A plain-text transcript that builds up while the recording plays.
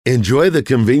Enjoy the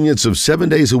convenience of 7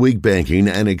 days a week banking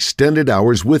and extended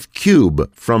hours with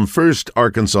Cube from First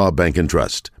Arkansas Bank and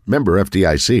Trust. Member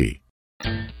FDIC.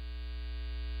 I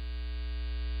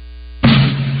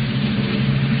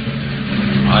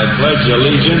pledge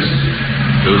allegiance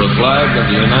to the flag of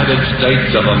the United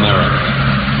States of America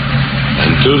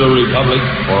and to the republic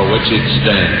for which it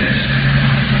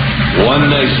stands, one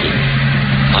nation,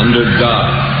 under God,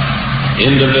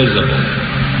 indivisible,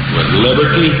 with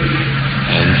liberty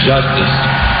and justice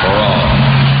for all.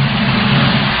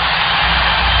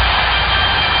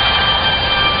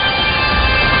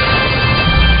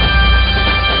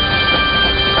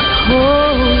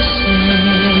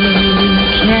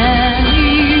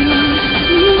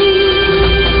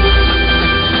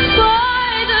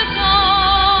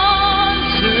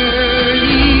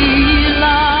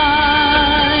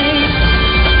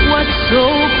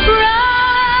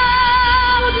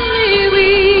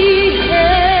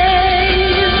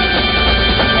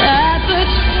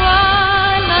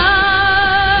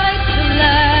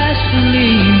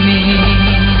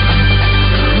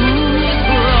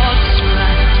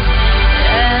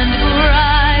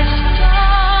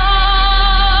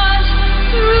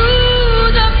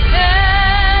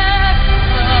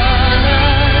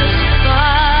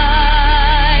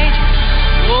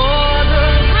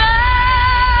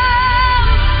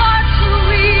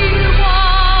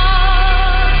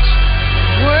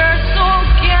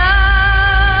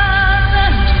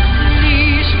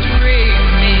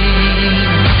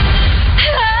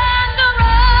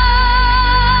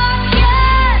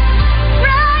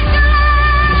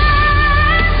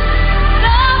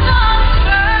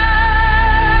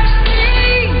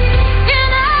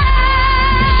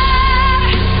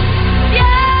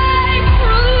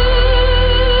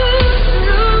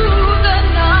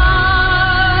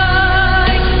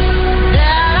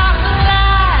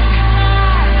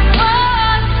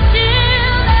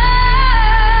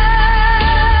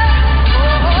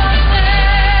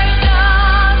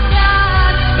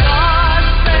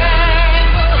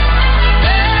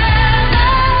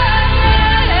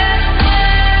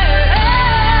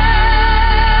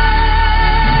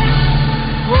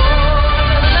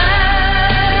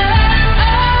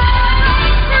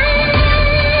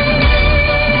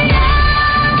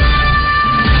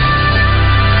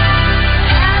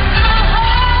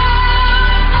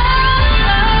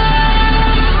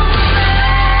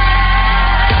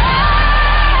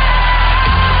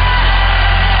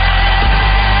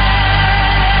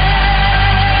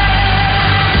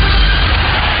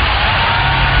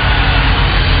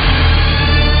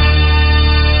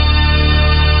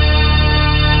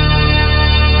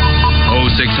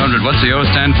 What's the O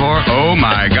stand for? Oh,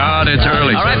 my God, it's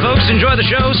early. All right, folks, enjoy the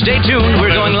show. Stay tuned.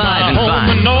 We're going live in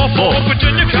 5, 4,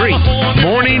 3.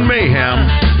 Morning Mayhem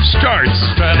starts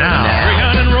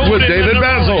now with David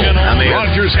Basil,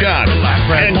 Roger Scott,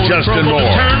 and Justin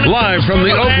Moore. Live from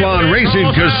the Oaklawn Racing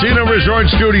Casino Resort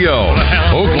Studio.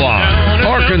 Oaklawn,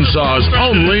 Arkansas's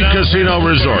only casino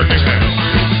resort. Good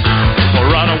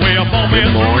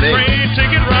morning.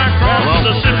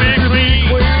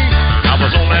 I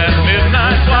was on that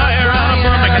midnight flyer out of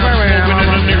Birmingham, smoking in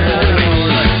the New Orleans.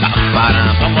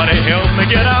 Somebody help me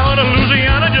get out of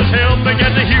Louisiana, just help me get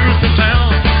to Houston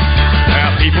town. There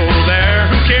are people there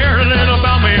who care a little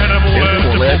about me, and I'm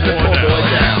left to go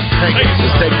down.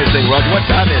 Let's take this thing, Roger. What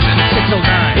time is it?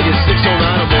 6:09. It is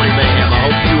 6:09 on Morning Mayhem. I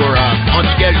hope you are on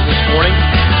schedule this morning,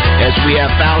 as we have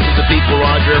thousands of people,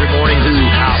 Roger, every morning who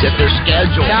set their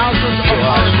schedule. Thousands of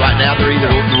right now, they're either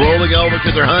rolling over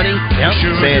to their honey,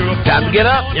 saying, time to get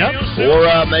up, or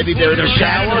maybe they're in the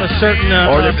shower. A certain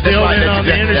building on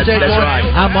the interstate. That's right.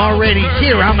 I'm already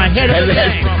here. I'm ahead of the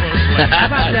game. How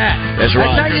about that? That's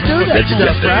right. That's how you do that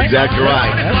stuff, right? Exactly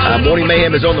right. Morning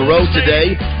Mayhem is on the road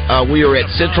today. We are at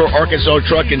Central Arkansas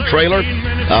Truck and Trailer.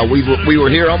 We were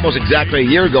here almost exactly a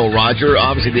year ago, Roger.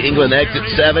 Obviously, the England exit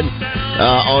 7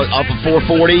 off of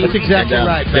 440. That's exactly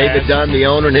right. David Dunn, the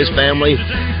owner, and his family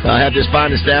have this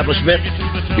fine establishment.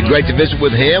 It'd be great to visit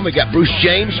with him. We got Bruce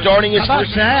James starting his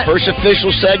first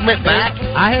official segment back.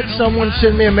 I had someone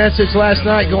send me a message last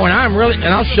night going,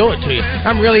 and I'll show it to you,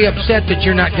 I'm really upset that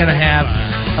you're not going to have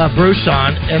Bruce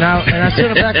on. And I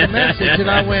sent him back a message, and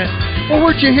I went, well,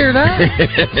 where'd you hear that?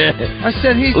 I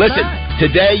said, Listen,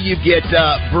 today you get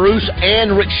Bruce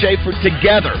and Rick Schaefer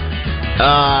together.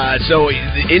 So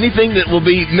anything that will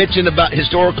be mentioned about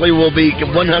historically will be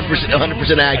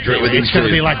 100% accurate with these two. It's going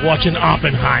to be like watching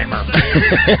Oppenheimer.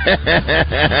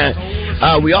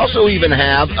 We also even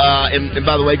have, and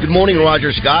by the way, good morning,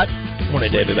 Roger Scott. Good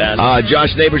morning, David Bass.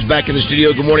 Josh Neighbors back in the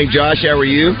studio. Good morning, Josh. How are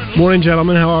you? Morning,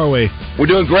 gentlemen. How are we? We're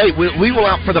doing great. We will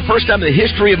out for the first time in the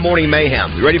history of Morning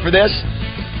Mayhem. You ready for this?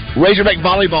 Razorback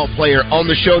volleyball player on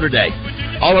the show today.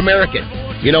 All-American.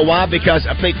 You know why? Because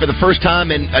I think for the first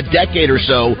time in a decade or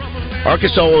so,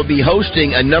 Arkansas will be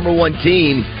hosting a number one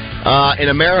team in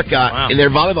America in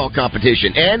their volleyball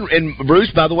competition. And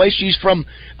Bruce, by the way, she's from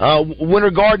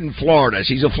Winter Garden, Florida.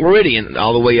 She's a Floridian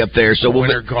all the way up there. So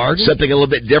Winter Garden? Something a little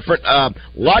bit different.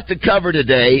 Lot to cover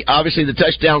today. Obviously, the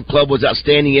Touchdown Club was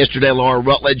outstanding yesterday. Laura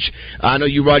Rutledge. I know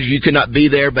you, Roger, you could not be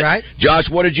there. But, Josh,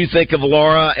 what did you think of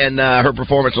Laura and her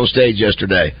performance on stage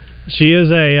yesterday? She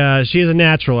is a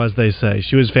natural, as they say.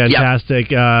 She was fantastic.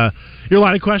 Yep. Your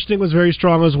line of questioning was very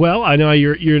strong as well. I know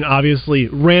you're obviously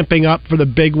ramping up for the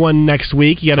big one next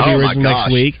week. You got to be original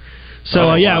next week.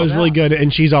 So it was really good,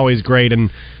 and she's always great.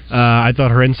 And I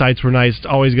thought her insights were nice. It's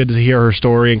always good to hear her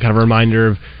story and kind of a reminder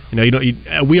of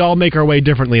we all make our way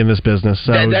differently in this business.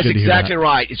 So that's exactly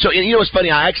right. So what's funny?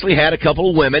 I actually had a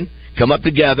couple of women come up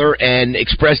together and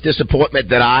express disappointment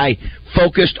that I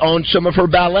focused on some of her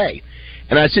ballet.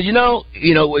 And I said,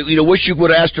 wish you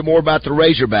would have asked her more about the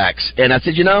Razorbacks. And I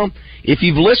said, if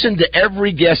you've listened to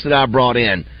every guest that I brought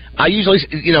in, I usually,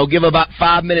 give about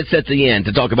 5 minutes at the end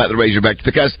to talk about the Razorbacks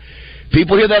because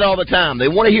people hear that all the time. They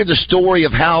want to hear the story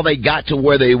of how they got to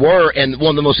where they were. And one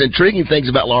of the most intriguing things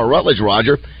about Laura Rutledge,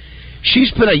 Roger, she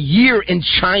spent a year in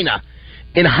China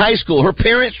in high school. Her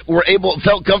parents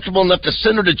felt comfortable enough to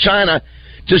send her to China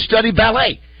to study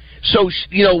ballet. So, sports.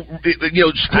 I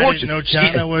didn't know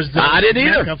China was the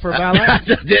Mecca for ballet. I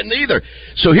didn't either.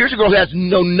 So here's a girl who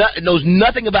knows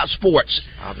nothing about sports.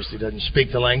 Obviously doesn't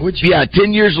speak the language. Yeah,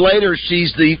 10 years later,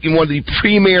 she's one of the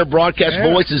premier broadcast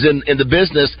voices in the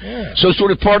business. Yeah. So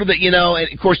sort of part of it, and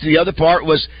of course the other part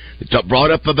was brought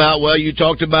up about, you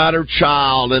talked about her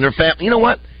child and her family. You know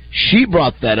what? She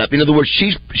brought that up. In other words,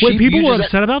 people were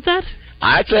upset about that?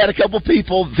 I actually had a couple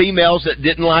females that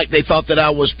didn't like. They thought that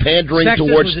I was pandering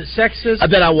towards. Was it sexist?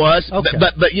 That I was. Okay.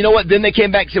 But you know what? Then they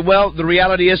came back and said, well, the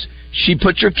reality is she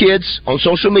put your kids on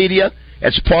social media.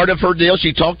 That's part of her deal.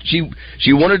 She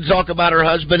wanted to talk about her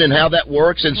husband and how that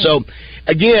works. And so,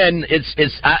 again,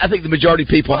 I think the majority of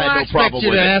people had no problem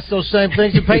with it. I expect you to ask those same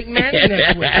things to Peyton Manning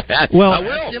next week. Well,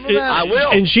 I will.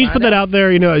 And she's put that out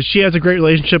there. She has a great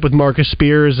relationship with Marcus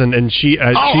Spears, and she.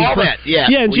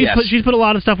 She's put a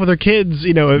lot of stuff with her kids,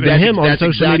 and him on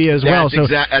social media as well. So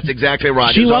that's exactly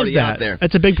right. She loves that.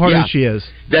 That's a big part of who she is.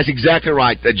 That's exactly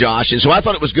right, Josh. And so I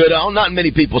thought it was good. Not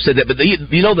many people said that, but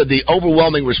that the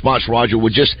overwhelming response, Roger,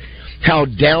 was just how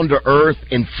down to earth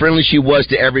and friendly she was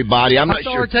to everybody. I'm not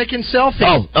sure. Her taking selfies.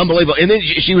 Oh, unbelievable! And then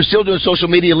she was still doing social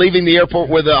media, leaving the airport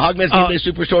with a Hogman's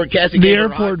Superstore and Cassie. The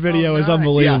airport video is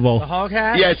unbelievable. The hog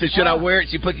hat. Yeah, so should I wear it?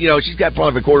 She put, she's got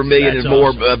probably 250,000 and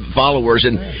more followers,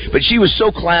 but she was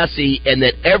so classy, and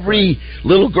that every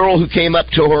little girl who came up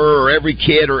to her, or every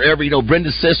kid, or every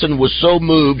Brenda Sisson was so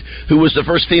moved, who was the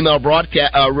first female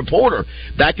broadcast reporter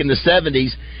back in the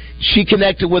 70s. She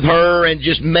connected with her and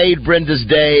just made Brenda's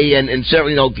day, and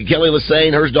several, Kelly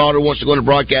Lassane, her daughter, wants to go into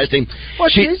broadcasting. Well,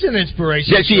 she's an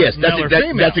inspiration. Yeah, she is.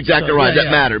 That's exactly right.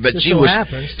 That matter. But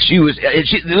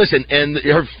listen, and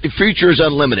her future is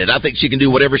unlimited. I think she can do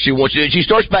whatever she wants to do. She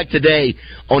starts back today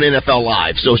on NFL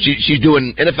Live, so she's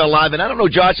doing NFL Live, and I don't know,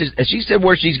 Josh, has she said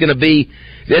where she's going to be?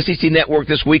 The SEC Network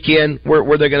this weekend,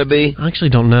 where they're going to be? I actually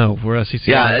don't know where SEC.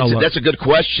 Yeah, that's a good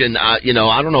question. I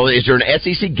don't know. Is there an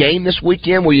SEC game this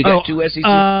weekend where you got two SEC?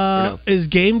 Is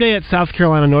game day at South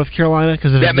Carolina, North Carolina?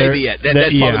 That may be it. That's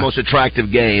probably the most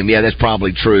attractive game. Yeah, that's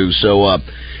probably true. So,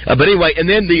 but anyway, and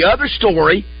then the other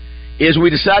story is we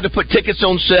decided to put tickets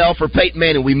on sale for Peyton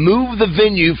Manning. We moved the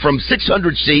venue from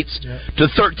 600 seats to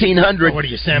 1,300. What are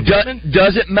you, Sam Pittman?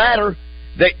 Doesn't matter.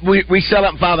 We sell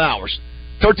out in 5 hours.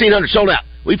 1,300 sold out.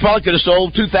 We probably could have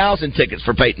sold 2,000 tickets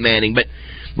for Peyton Manning, but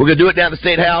we're going to do it down at the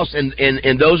State House, and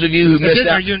those of you who missed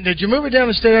out... Did you move it down to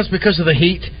the State House because of the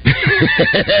heat?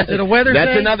 Is it a weather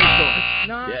That's thing? Another story.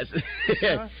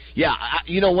 Yes. Yeah,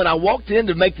 when I walked in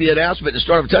to make the announcement to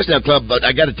start a Touchdown Club, but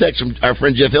I got a text from our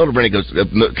friend Jeff Hildebrand. He goes,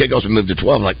 kickoffs moved to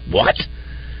 12. I'm like, what?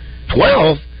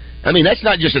 12? I mean, that's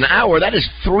not just an hour. That is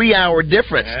 3 hour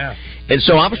difference. Yeah. And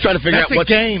so I was trying to figure out what...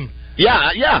 That's a game. Yeah,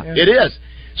 it is.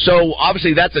 So,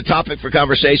 obviously, that's a topic for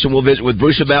conversation. We'll visit with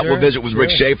Bruce about. We'll visit with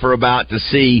Rick Schaefer about to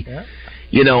see. Yeah.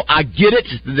 I get it.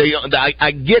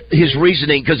 I get his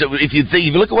reasoning, because if you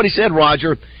look at what he said,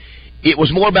 Roger, it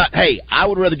was more about, hey, I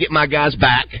would rather get my guys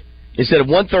back instead of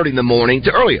 1:30 in the morning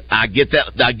to earlier. I get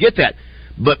that.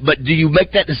 But do you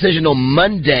make that decision on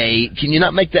Monday? Can you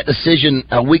not make that decision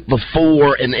a week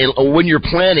before or when you're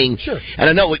planning? Sure. And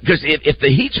I know, because if the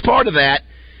heat's part of that,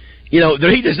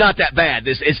 the heat is not that bad.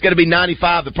 It's going to be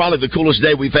 95, probably the coolest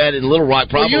day we've had in Little Rock.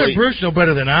 Probably. Well, you and Bruce know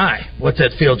better than I what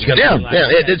that field's going to be like.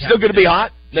 Yeah, it's still going to be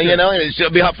hot. you know, and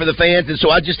it'll be hot for the fans. And so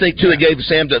I just think, too, it gave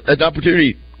Sam an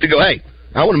opportunity to go, hey,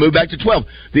 I want to move back to 12.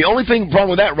 The only problem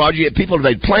with that, Roger, you have people that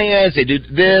made plans, they do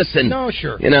this, and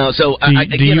you know. So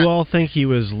do you all think he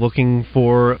was looking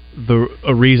for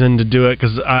a reason to do it?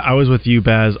 Because I was with you,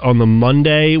 Baz, on the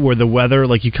Monday where the weather,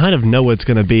 like you kind of know it's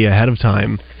going to be ahead of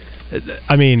time.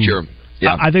 I mean, sure.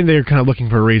 Yeah. I think they're kind of looking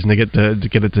for a reason to get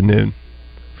it to noon.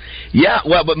 Yeah,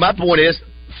 well, but my point is,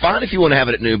 fine if you want to have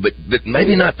it at noon, but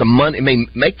maybe not the Monday. I mean,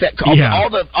 make that call. Yeah. All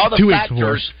the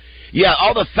factors. Yeah,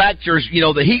 all the factors. You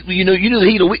know, the heat. You knew the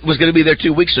heat was going to be there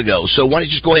 2 weeks ago. So why don't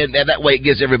you just go ahead and that way it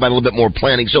gives everybody a little bit more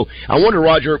planning. So I wonder,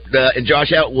 Roger and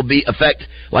Josh, how it will affect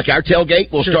like our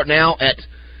tailgate. We'll start now at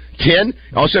 10.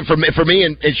 Also for me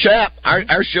and Shap,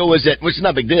 our show is at, which is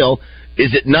not a big deal,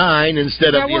 is at 9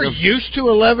 instead of. We're used to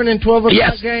 11 and 12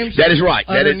 o'clock games. That is right.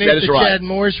 That is right. Chad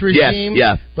Morris regime.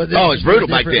 Yes, yeah. But it's brutal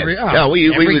back then.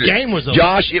 Every game was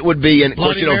Josh, it would be, and of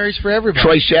course, Marys for everybody.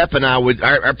 Trey Shep and I would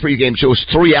our pregame show was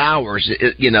 3 hours,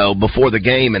 before the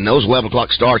game, and those 11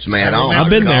 o'clock starts, man. I've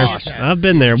been there. I've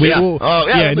been there.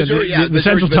 The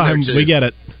Central Time, we get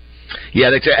it.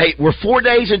 Yeah, they say, hey, we're 4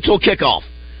 days until kickoff.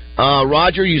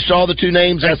 Roger, you saw the two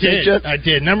names I sent you? I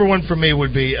did. Number one for me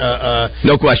would be...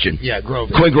 no question. Yeah,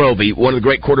 Grovey. Quinn Grovey, one of the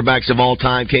great quarterbacks of all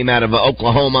time, came out of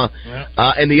Oklahoma. Yeah.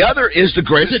 And the other is the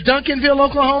greatest... Is it Duncanville,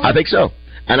 Oklahoma? I think so.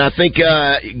 And I think,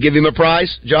 give him a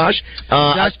prize, Josh.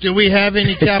 Josh, do we have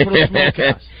any Capital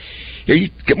Smokehouse? Here,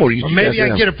 come on. Or maybe I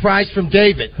can get a prize from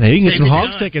David. Hey, you can get some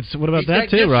Hogs tickets. What about that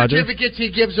too, Roger? Certificates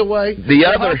he gives away. The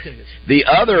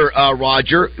other,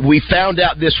 Roger, we found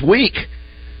out this week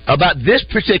about this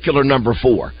particular number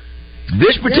 4.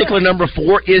 This particular number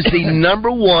 4 is the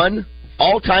number 1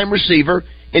 all-time receiver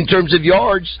in terms of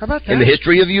yards in the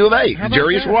history of U of A.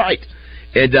 Jarius Wright.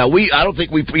 And I don't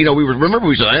think we remember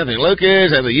we said Anthony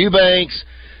Lucas, Anthony Eubanks,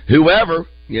 whoever,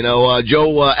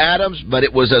 Joe Adams, but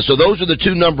it was so those are the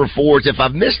two number 4s. If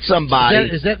I've missed somebody,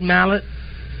 is that Mallett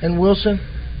and Wilson?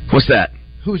 What's that?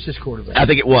 Who's this quarterback? I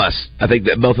think it was. I think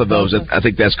that both of those. I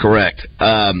think that's correct.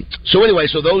 So anyway,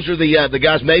 those are the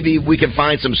guys. Maybe we can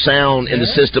find some sound in the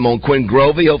system on Quinn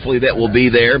Grovey. Hopefully that will be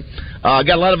there. Got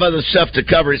a lot of other stuff to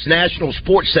cover. It's National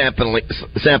Sports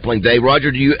Sampling Day.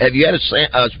 Roger, have you had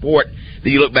a sport that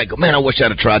you look back? Man, I wish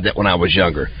I'd have tried that when I was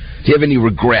younger. Do you have any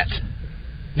regret?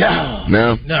 No,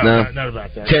 not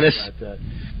about that. Tennis?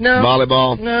 No.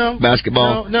 Volleyball? No.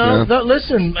 Basketball? No.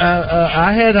 Listen,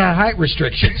 I had height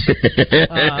restrictions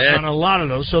on a lot of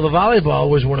those, so the volleyball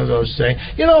was one of those things.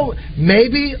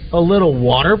 Maybe a little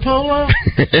water polo?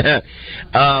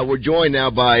 We're joined now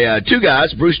by two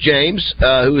guys, Bruce James,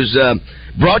 who is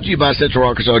brought to you by Central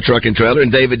Arkansas Truck and Trailer,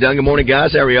 and David Dunn. Good morning,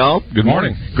 guys. How are y'all? Good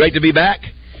morning. Great to be back.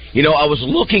 I was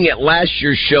looking at last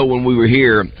year's show when we were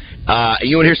here.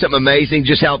 You want to hear something amazing?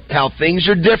 Just how things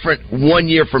are different 1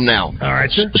 year from now. All right,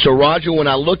 sir. So, Roger, when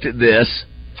I looked at this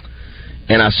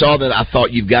and I saw that, I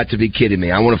thought, you've got to be kidding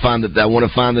me. I want to find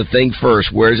the thing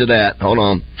first. Where is it at? Hold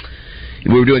on.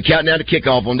 We were doing countdown to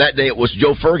kickoff. On that day, it was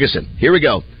Joe Ferguson. Here we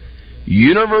go.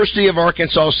 University of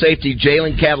Arkansas safety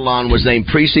Jalen Catalon was named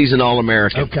preseason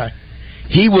All-American. Okay.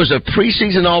 He was a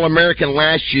preseason All-American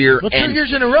last year. Well, 2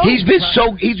 years in a row. He's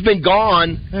been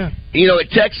gone. Yeah. At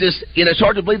Texas, and it's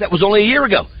hard to believe that was only a year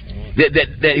ago. That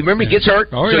remember he gets hurt,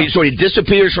 so he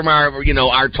disappears from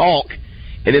our talk,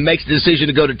 and then makes the decision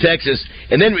to go to Texas.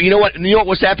 And then you know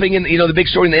what's happening in the big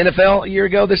story in the NFL a year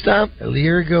ago this time. I'll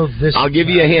give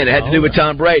you a hint. It had to do with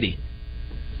Tom Brady.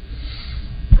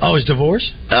 Oh, his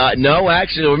divorce? No,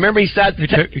 actually, remember he decided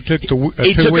to he took a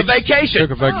vacation.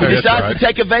 He decided to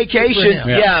take a vacation.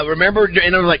 Yeah, remember?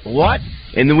 And I was like, what?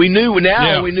 And then we knew what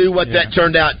that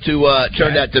turned out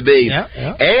to be. Yeah.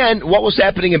 And what was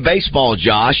happening in baseball,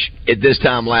 Josh, at this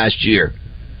time last year?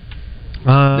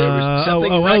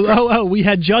 We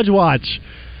had Judge Watch.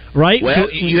 Right? Well,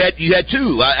 you had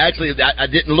two. I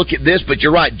didn't look at this, but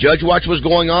you're right. Judge Watch was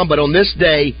going on, but on this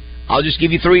day, I'll just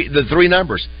give you the three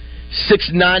numbers.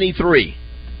 693.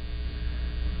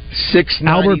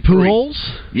 Albert Pujols?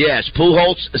 Yes,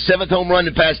 Pujols, 7th home run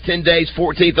in the past 10 days,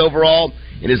 14th overall.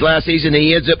 In his last season,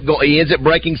 he ends up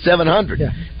breaking 700. Yeah.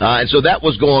 And so that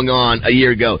was going on a year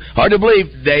ago. Hard to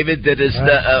believe, David, that it's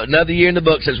another year in the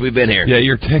book since we've been here. Yeah,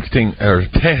 you're testing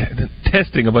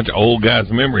a bunch of old guys'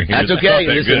 memory here. That's okay.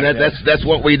 Listen, that's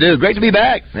what we do. Great to be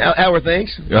back. How are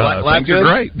things? Life good?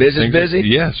 Great. Business busy?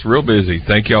 Yes, real busy.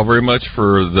 Thank you all very much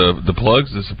for the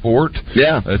plugs, the support.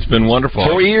 Yeah. It's been wonderful.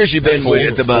 4 years you've been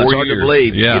at the Buzz. Hard to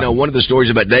believe. Yeah. One of the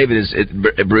stories about David is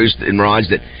Bruce and Raj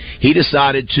that he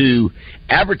decided to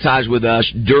advertise with us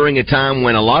during a time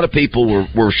when a lot of people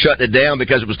were shutting it down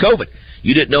because it was COVID.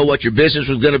 You didn't know what your business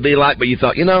was going to be like, but you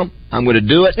thought, I'm going to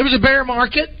do it. It was a bear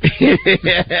market.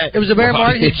 It was a bear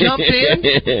market. He jumped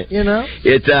in, you know.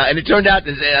 And it turned out,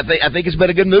 I think it's been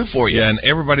a good move for you. Yeah, and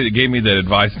everybody that gave me that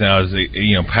advice now is,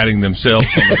 patting themselves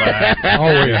on the back.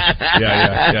 Oh,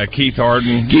 yeah. Keith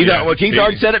Arden. Keith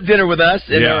Arden set up dinner with us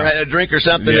and had a drink or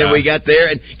something, and we got there.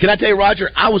 And can I tell you, Roger,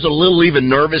 I was a little even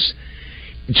nervous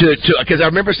because I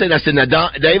remember saying, I said, now,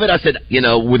 David, I said,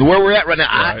 with where we're at right now,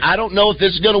 I don't know if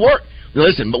this is going to work.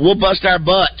 Listen, but we'll bust our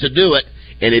butt to do it.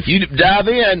 And if you dive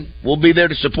in, we'll be there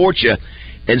to support you.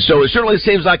 And so it certainly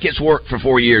seems like it's worked for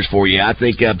 4 years for you. I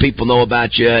think people know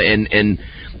about you, and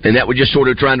that we're just sort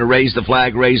of trying to raise the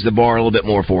flag, raise the bar a little bit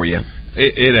more for you.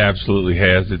 It absolutely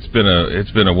has. It's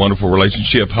been a wonderful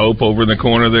relationship. Hope over in the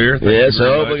corner there. Yes,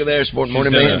 Hope. Look at there, Sport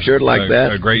Morning Man. I'm sure like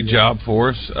that. A great job for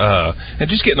us, and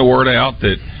just getting the word out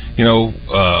that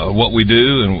what we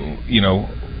do,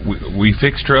 and we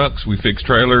fix trucks, we fix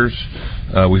trailers.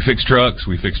 We fix trucks,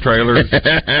 we fix trailers,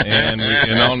 and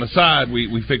on the side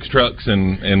we fix trucks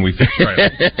and we fix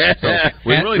trailers. So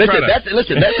we really that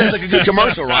sounds like a good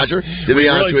commercial, Roger. To be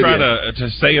honest with you, try to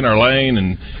stay in our lane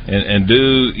and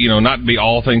do not be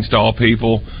all things to all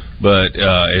people. But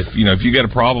if you got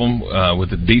a problem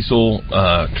with a diesel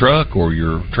truck or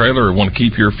your trailer, or want to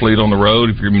keep your fleet on the road,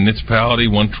 if you're a municipality,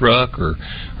 one truck or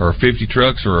 50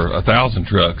 trucks or 1,000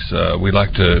 trucks, we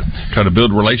like to try to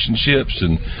build relationships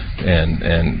and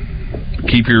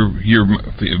keep your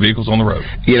vehicles on the road.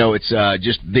 It's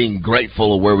just being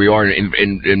grateful of where we are.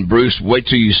 And Bruce, wait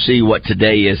till you see what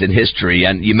today is in history,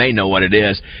 and you may know what it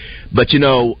is. But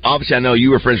obviously, I know you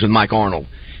were friends with Mike Arnold.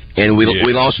 And we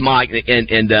lost Mike,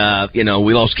 and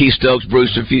we lost Keith Stokes,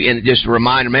 Bruce, and just a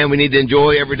reminder, man, we need to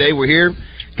enjoy every day we're here,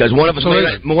 because one of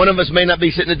us may not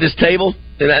be sitting at this table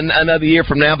in another year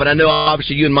from now. But I know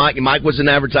obviously you and Mike was an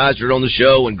advertiser on the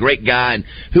show and great guy. And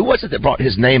who was it that brought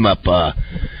his name up?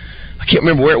 I can't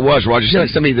remember where it was, Roger. It seemed like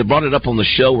somebody that brought it up on the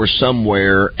show or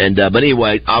somewhere. And but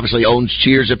anyway, obviously owns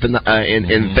Cheers up in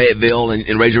Fayetteville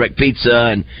and Razorback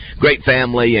Pizza, and great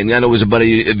family. And I know it was a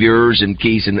buddy of yours and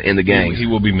Keith and the gang. He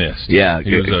will be missed. Yeah,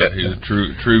 he was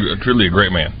truly a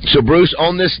great man. So Bruce,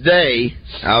 on this day,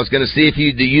 I was going to see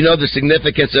do you know the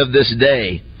significance of this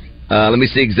day? Let me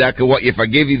see exactly what. If I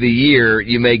give you the year,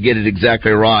 you may get it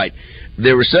exactly right.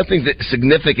 There was something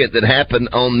significant that happened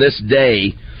on this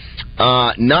day.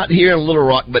 Not here in Little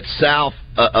Rock, but south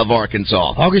of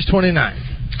Arkansas. August 29th.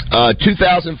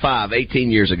 2005,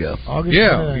 18 years ago.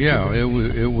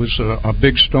 It was a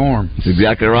big storm. That's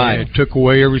exactly right. And it took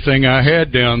away everything I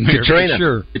had down there. Katrina. For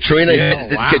sure.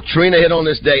 Katrina hit on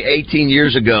this day 18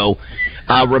 years ago.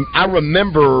 I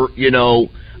remember,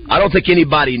 I don't think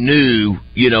anybody knew,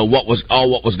 what was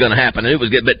going to happen. It was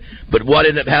good, but what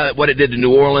it did to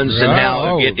New Orleans and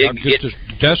how it just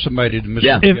decimated.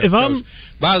 Yeah. If I'm,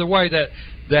 by the way,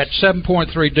 that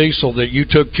 7.3 diesel that you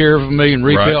took care of me and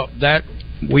rebuilt,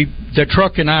 the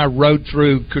truck and I rode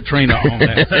through Katrina on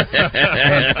that,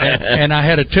 and I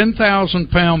had a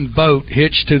 10,000-pound boat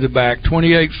hitched to the back,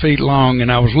 28 feet long,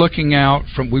 and I was looking out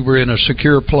we were in a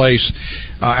secure place,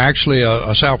 actually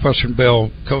a Southwestern Bell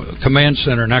command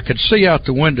center, and I could see out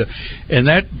the window, and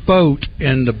that boat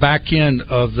in the back end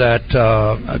of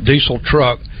that diesel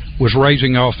truck was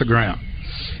raising off the ground.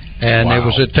 And it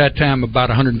was at that time about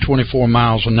 124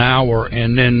 miles an hour,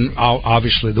 and then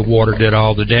obviously the water did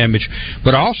all the damage.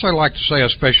 But I also like to say a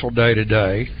special day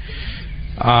today.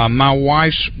 My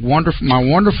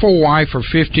wonderful wife for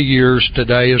 50 years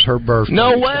today is her birthday.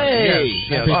 No way!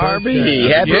 Yes. Barbie,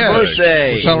 happy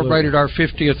birthday! We celebrated our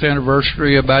 50th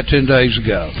anniversary about 10 days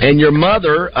ago. And your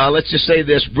mother, let's just say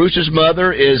this, Bruce's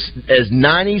mother is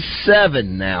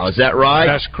 97 now, is that right?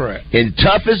 That's correct. And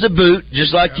tough as a boot,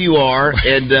 just like you are,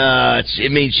 and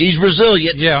she's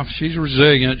resilient. Yeah, she's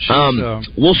resilient.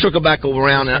 We'll circle back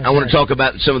around, and I want to talk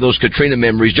about some of those Katrina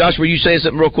memories. Josh, were you saying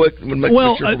something real quick? Make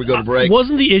sure before we go to break.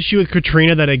 Wasn't the issue with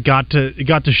Katrina that it got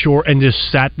to shore and just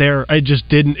sat there? It just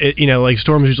didn't. Like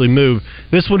storms usually move.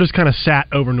 This one just kind of sat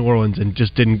over New Orleans and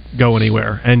just didn't go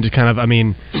anywhere. And just kind of, I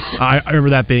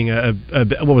remember that being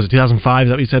what was it, 2005? Is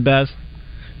that what you said, Baz?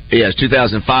 Yeah, it's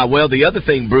 2005. Well, the other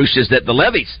thing, Bruce, is that the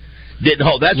levees didn't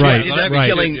hold. That's right.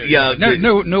 Killing.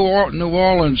 New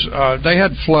Orleans, they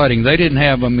had flooding. They didn't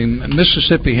have.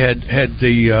 Mississippi had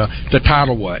the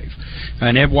tidal wave,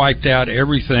 and it wiped out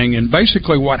everything. And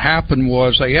basically, what happened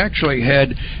was they actually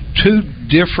had two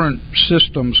different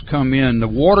systems come in. The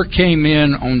water came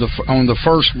in on the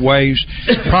first waves,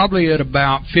 probably at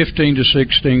about 15 to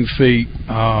 16 feet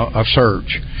of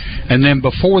surge, and then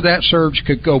before that surge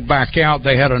could go back out,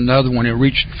 they had another one. It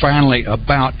reached finally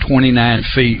about 29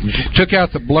 feet. Took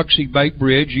out the Biloxi Bay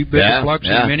Bridge. You've been to Biloxi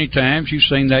many times. You've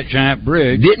seen that giant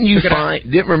bridge.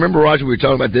 Didn't remember, Roger, we were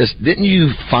talking about this. Didn't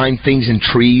you find things in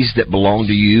trees that belong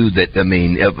to you that, I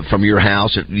mean, from your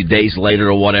house days later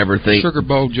or whatever? Sugar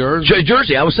Bowl jersey.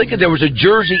 Jersey. I was thinking there was a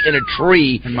jersey in a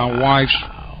tree. And my wife's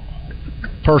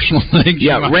personal things.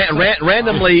 Yeah,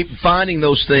 randomly finding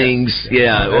those things.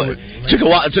 Yeah, it took a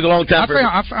while. It took a long time.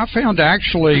 I found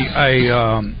actually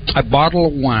a bottle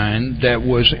of wine that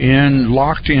was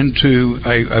locked into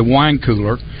a wine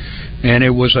cooler, and it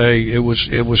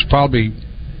was probably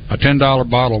a $10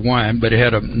 bottle of wine, but it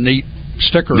had a neat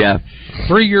sticker. Yeah.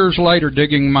 3 years later,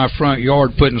 digging in my front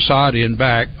yard, putting sod in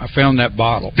back, I found that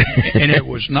bottle, and it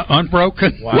was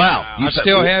unbroken. Wow! I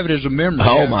still have it as a memory.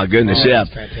 Oh my goodness! Yeah.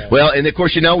 Well, and of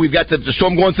course, we've got the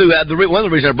storm going through. One of the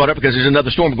reasons I brought it up because there's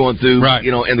another storm going through,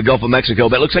 in the Gulf of Mexico.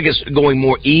 But it looks like it's going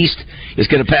more east. It's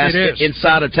going to pass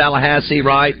inside of Tallahassee,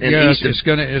 right? And east it's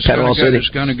going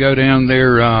to go down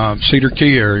there, Cedar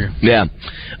Key area. Yeah.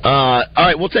 All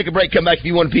right, we'll take a break. Come back if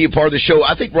you want to be a part of the show.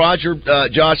 I think Roger,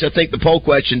 Josh, I think the poll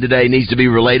question today needs to be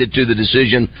related to the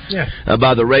decision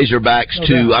by the Razorbacks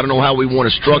I don't know how we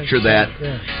want to structure that.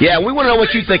 Yeah, we want to know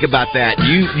what you think about that.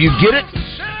 You get it?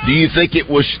 Do you think it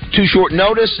was too short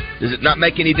notice? Does it not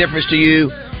make any difference to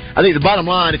you? I think the bottom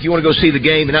line, if you want to go see the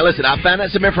game, and now listen, I found out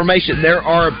some information.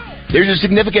 There's a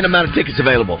significant amount of tickets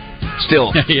available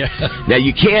still. Now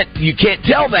you can't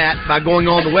tell that by going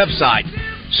on the website.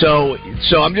 So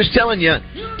I'm just telling you,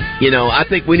 I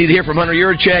think we need to hear from Hunter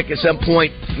Yurachek at some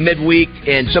point midweek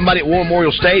and somebody at War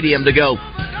Memorial Stadium to go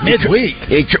midweek.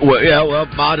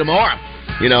 By tomorrow.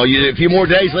 A few more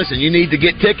days. Listen, you need to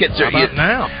get tickets.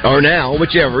 Now,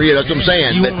 whichever. That's what I'm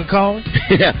saying. You want to call?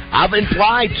 I've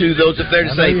implied to those up there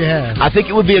to say, I think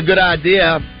it would be a good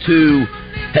idea to.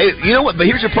 Hey, you know what? But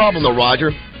here's the problem, though,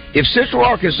 Roger. If Central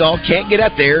Arkansas can't get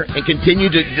out there and continue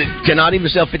to cannot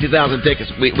even sell 50,000 tickets,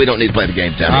 we don't need to play the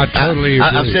game. I totally agree.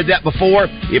 I've said that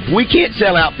before. If we can't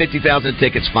sell out 50,000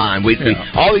 tickets, fine.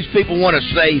 All these people want to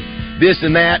say this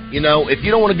and that. If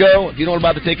you don't want to go, if you don't want to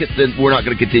buy the tickets, then we're not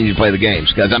going to continue to play the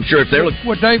games. Because I'm sure if they're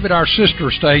well, David, our sister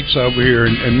states over here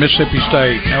in Mississippi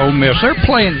State, Ole Miss, they're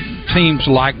playing teams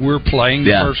like we're playing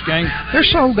the first game. They're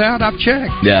sold out. I've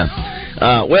checked. Yeah.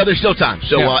 Well, there's still time.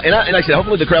 So, and like I said,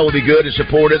 hopefully the crowd will be good and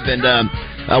supportive, and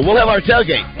we'll have our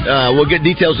tailgate. We'll get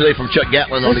details today from Chuck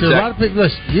Gatlin on exactly. A lot of people,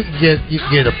 you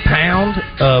can get a pound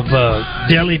of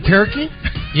deli turkey.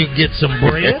 You can get some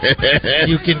bread.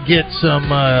 You can get some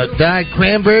dyed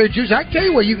cranberry juice. I can tell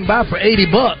you what you can buy for $80.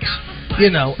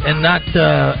 And not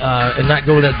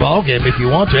go to that ball game if you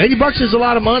want to. $80 is a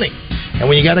lot of money. And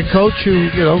when you got a coach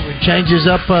who changes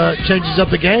up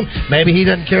the game, maybe he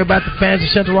doesn't care about the fans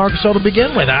of Central Arkansas to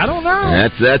begin with. I don't know.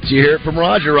 That's you hear it from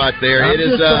Roger right there. I'm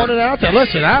just throwing it out there.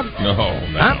 Listen, now.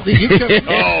 You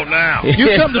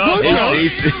come to Boudreaux's.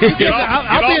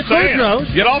 I'll be at Boudreaux's.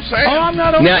 Get off saying. Oh, I'm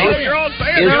not over there. You're on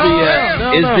saying.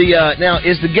 Now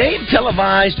is the game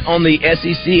televised on the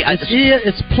SEC?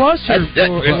 It's plus.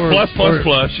 It's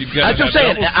plus. You've got. That's what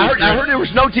I'm saying. I heard there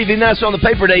was no TV. Now it's on the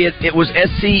paper today. It was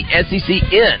SEC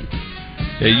in.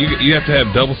 Yeah, you have to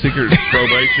have double secret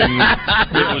probation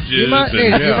privileges and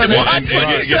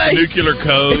get the nuclear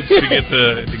codes to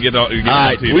get all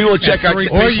right, TV. We will check our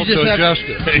or you just adjust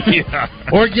it.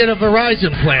 Or get a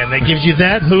Verizon plan that gives you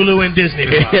that, Hulu and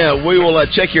Disney. Yeah, we will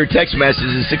check your text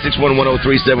messages at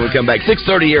 661-1037 when we come back.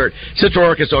 6:30 here at Central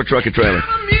Arkansas Truck and Trailer.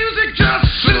 Music just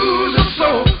soothes the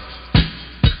soul.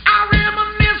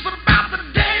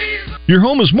 Your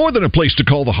home is more than a place to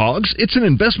call the hogs. It's an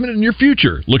investment in your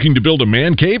future. Looking to build a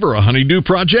man cave or a honeydew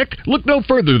project? Look no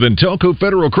further than Telco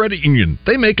Federal Credit Union.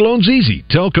 They make loans easy.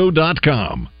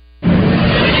 Telco.com.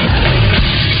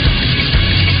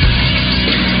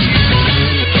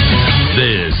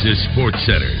 This is Sports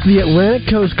Center. The Atlantic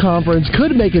Coast Conference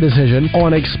could make a decision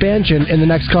on expansion in the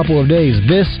next couple of days.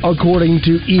 This, according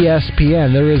to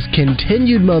ESPN. There is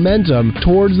continued momentum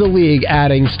towards the league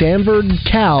adding Stanford,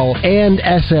 Cal, and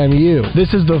SMU.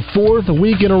 This is the fourth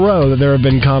week in a row that there have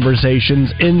been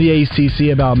conversations in the ACC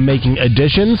about making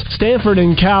additions. Stanford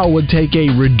and Cal would take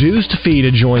a reduced fee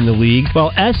to join the league,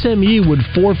 while SMU would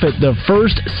forfeit the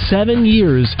first 7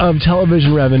 years of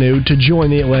television revenue to join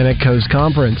the Atlantic Coast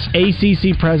Conference.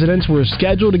 ACC President presidents were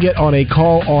scheduled to get on a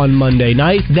call on Monday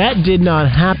night. That did not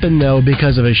happen, though,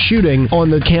 because of a shooting on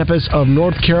the campus of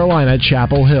North Carolina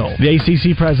Chapel Hill. The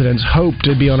ACC presidents hope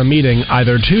to be on a meeting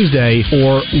either Tuesday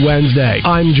or Wednesday.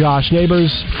 I'm Josh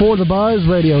Neighbors for the Buzz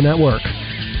Radio Network.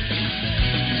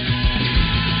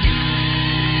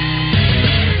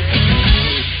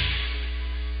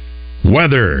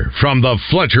 Weather from the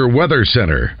Fletcher Weather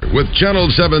Center with Channel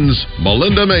 7's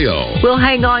Melinda Mayo. We'll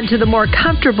hang on to the more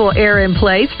comfortable air in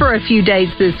place for a few days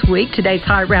this week. Today's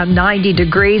high around 90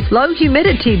 degrees. Low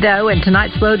humidity, though, and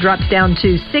tonight's low drops down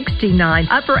to 69.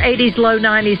 Upper 80s, low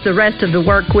 90s the rest of the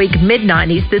work week.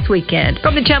 Mid-90s this weekend.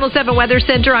 From the Channel 7 Weather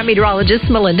Center, I'm meteorologist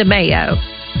Melinda Mayo.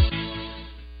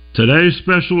 Today's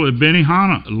special at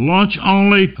Benihana, lunch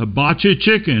only hibachi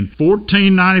chicken,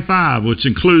 $14.95, which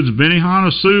includes Benihana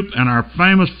soup and our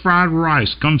famous fried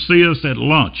rice. Come see us at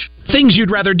lunch. Things you'd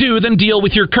rather do than deal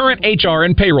with your current HR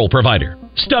and payroll provider.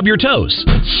 Stub your toes.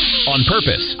 On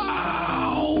purpose.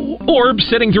 Or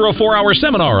sitting through a 4-hour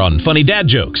seminar on funny dad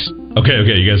jokes. Okay,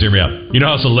 you guys hear me out. You know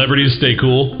how celebrities stay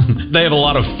cool? They have a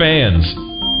lot of fans.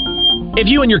 If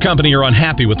you and your company are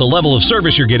unhappy with the level of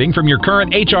service you're getting from your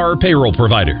current HR or payroll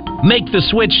provider, make the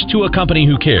switch to a company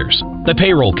who cares. The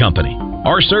Payroll Company.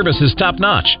 Our service is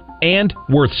top-notch and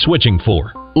worth switching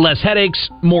for. Less headaches,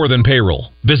 more than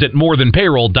payroll. Visit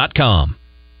morethanpayroll.com.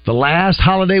 The last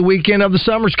holiday weekend of the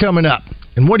summer's coming up.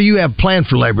 And what do you have planned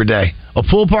for Labor Day? A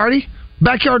pool party?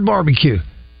 Backyard barbecue?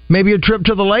 Maybe a trip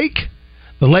to the lake?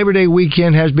 The Labor Day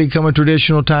weekend has become a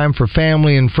traditional time for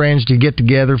family and friends to get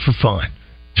together for fun.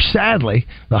 Sadly,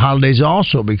 the holidays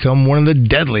also become one of the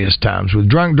deadliest times, with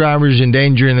drunk drivers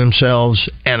endangering themselves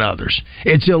and others.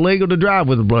 It's illegal to drive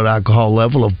with a blood alcohol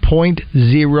level of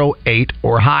 0.08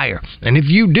 or higher. And if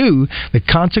you do, the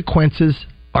consequences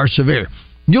are severe.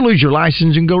 You'll lose your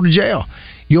license and go to jail.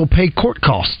 You'll pay court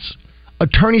costs,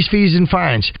 attorney's fees, and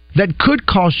fines that could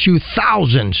cost you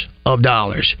thousands of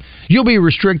dollars. You'll be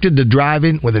restricted to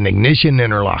driving with an ignition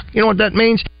interlock. You know what that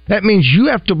means? That means you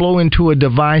have to blow into a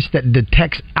device that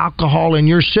detects alcohol in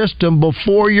your system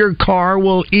before your car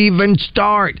will even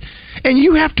start. And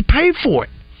you have to pay for it.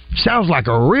 Sounds like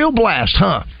a real blast,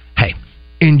 huh? Hey,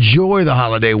 enjoy the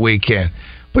holiday weekend.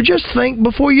 But just think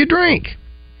before you drink.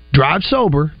 Drive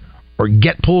sober or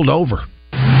get pulled over.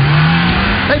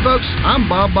 Hey folks, I'm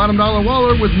Bob Bottom Dollar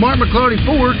Waller with Mark McClarty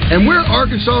Ford, and we're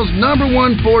Arkansas's #1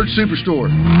 Ford Superstore.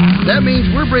 That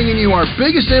means we're bringing you our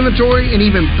biggest inventory and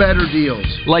even better deals.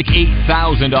 Like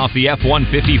 $8,000 off the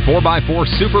F-150 4x4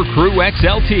 Super Crew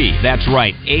XLT. That's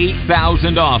right,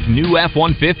 $8,000 off new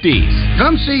F-150s.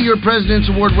 Come see your President's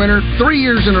Award winner 3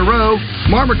 years in a row,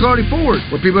 Mark McClarty Ford.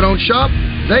 Where people don't shop,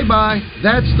 they buy.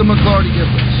 That's the McClarty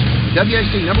difference.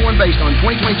 WAC #1 based on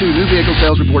 2022 new vehicle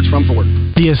sales reports from Ford.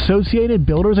 The Associated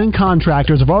Builders and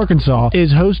Contractors of Arkansas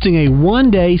is hosting a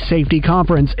one-day safety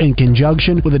conference in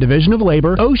conjunction with the Division of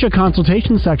Labor OSHA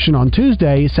consultation section on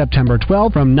Tuesday, September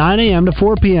 12th from 9 a.m. to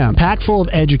 4 p.m. Packed full of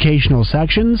educational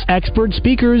sections, expert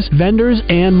speakers, vendors,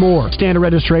 and more. Standard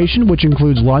registration, which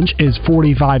includes lunch, is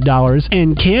 $45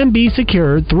 and can be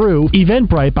secured through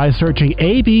Eventbrite by searching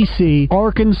ABC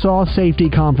Arkansas Safety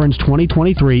Conference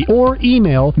 2023 or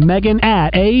email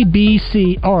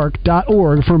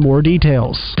Megan@abcarc.org for more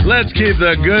details. Let's keep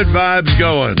the good vibes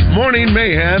going. Morning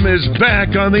Mayhem is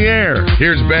back on the air.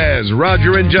 Here's Baz,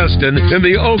 Roger, and Justin in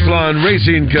the Oaklawn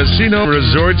Racing Casino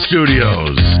Resort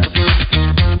Studios.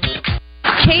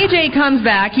 KJ comes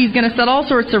back. He's going to set all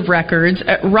sorts of records.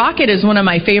 Rocket is one of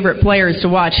my favorite players to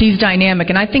watch. He's dynamic,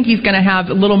 and I think he's going to have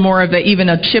a little more of even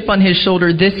a chip on his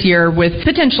shoulder this year with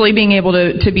potentially being able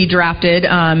to be drafted.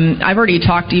 I've already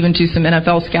talked even to some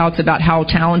NFL scouts about how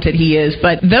talented he is,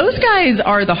 but those guys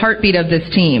are the heartbeat of this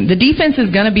team. The defense is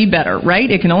going to be better, right?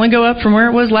 It can only go up from where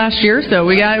it was last year, so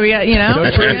we got we're going to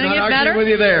get better. With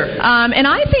you there. And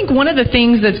I think one of the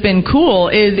things that's been cool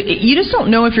is you just don't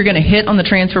know if you're going to hit on the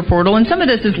transfer portal, and some of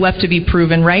this is left to be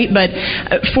proven, right? But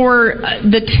for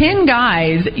the 10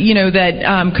 guys,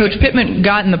 that Coach Pittman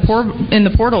got in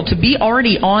the portal to be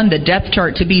already on the depth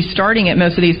chart, to be starting at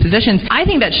most of these positions, I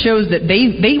think that shows that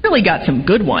they really got some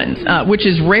good ones, which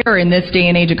is rare in this day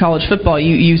and age of college football.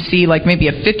 You see like maybe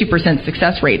a 50%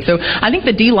 success rate. So I think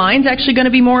the D-line's actually going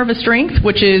to be more of a strength,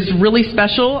 which is really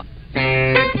special.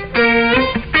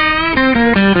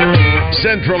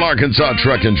 Central Arkansas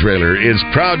Truck and Trailer is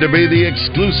proud to be the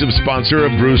exclusive sponsor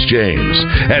of Bruce James.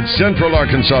 At Central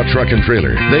Arkansas Truck and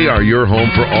Trailer, they are your home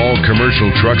for all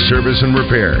commercial truck service and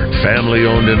repair. Family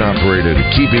owned and operated,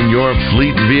 keeping your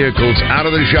fleet vehicles out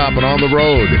of the shop and on the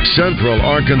road. Central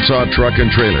Arkansas Truck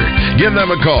and Trailer. Give them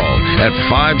a call at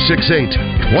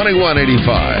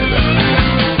 568-2185.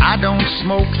 I don't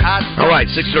smoke. All right,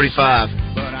 6:35.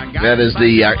 That is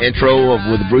our intro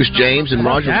with Bruce James and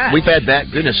Roger. We've had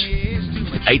that, goodness,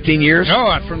 18 years?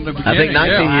 No, from the beginning. I think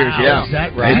 19 years, yeah. Is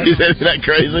that right? Isn't that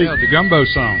crazy? Yeah, the Gumbo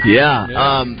song. Yeah.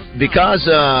 Because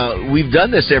we've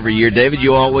done this every year, David,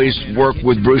 you always work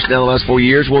with Bruce now the last 4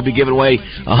 years. We'll be giving away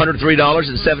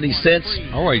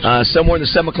 $103.70. Always. Somewhere in the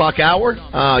 7 o'clock hour,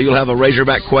 you'll have a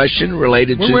Razorback question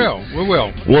related to... We will.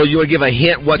 Well, you want to give a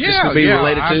hint what this could be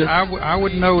related to? I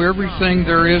would know everything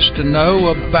there is to know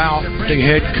about the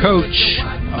head coach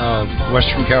of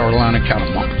Western Carolina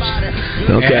Catamounts.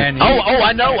 Okay. And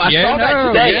I know. I saw that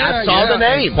today. I saw the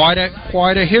name.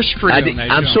 Quite a history.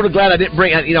 I'm sort of glad I didn't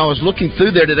bring. I was looking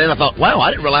through there today, and I thought, wow,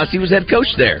 I didn't realize he was head coach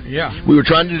there. Yeah. We were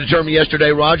trying to determine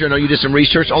yesterday, Roger. I know you did some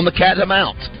research on the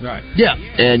Catamount. Right. Yeah.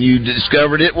 And you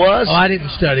discovered it was. Oh, I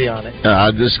didn't study on it.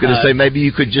 I'm just going to say maybe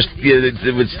you could just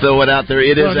throw it out there.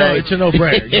 It's a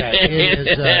no-brainer. Yeah,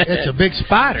 it's a big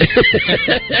spider.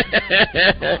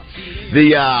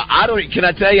 Can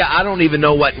I tell you? I don't even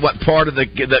know what part of the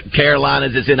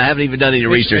Carolinas it's in. I haven't even done any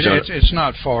research on it. It's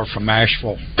not far from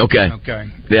Asheville. Okay.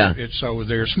 Yeah. It's over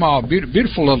there. Small,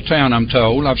 beautiful little town, I'm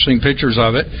told. I've seen pictures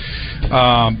of it.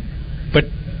 But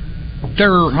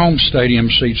their home stadium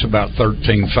seats about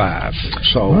 13,500.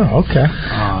 So, okay.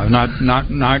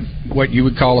 Not what you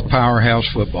would call a powerhouse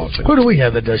football team. Who do we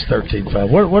have that does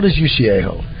 13,500? What does UCA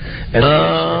hold?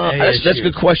 That's a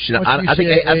good question. I think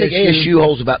ASU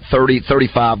holds about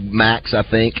 35 max. I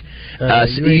think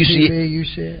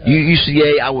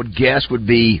UCA, I would guess, would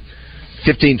be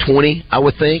 15-20. I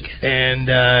would think. And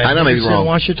I know, maybe wrong.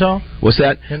 Washita? What's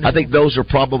that? I think those are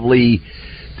probably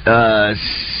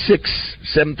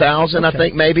 6,000-7,000. I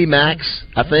think maybe max.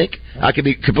 I think I could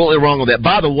be completely wrong on that.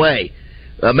 By the way,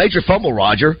 major fumble,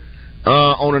 Roger,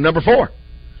 on a number 4.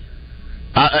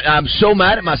 I'm so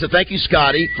mad at myself. Thank you,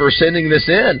 Scotty, for sending this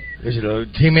in. Is it a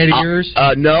teammate of yours?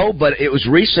 No, but it was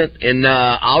recent, and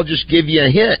I'll just give you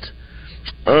a hint.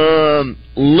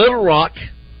 Little Rock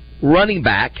running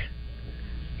back,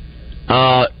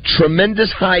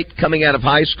 tremendous height coming out of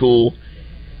high school.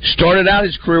 Started out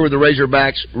his career with the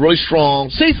Razorbacks really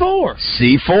strong. C4,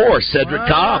 Cedric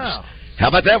Cobbs. How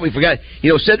about that? We forgot.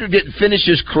 Cedric didn't finish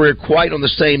his career quite on the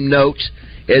same note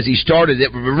as he started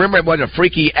it. Remember what a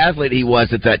freaky athlete he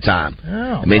was at that time.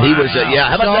 Oh, he was.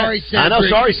 How about sorry, that? Cedric. I know.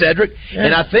 Sorry, Cedric. Yeah.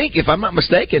 And I think, if I'm not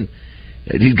mistaken,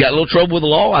 he's got a little trouble with the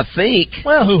law, I think.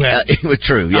 Well, who has?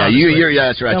 True. Yeah,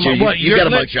 that's right. You got a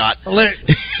mugshot.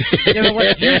 You know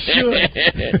what? You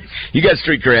should. You got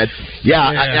street cred.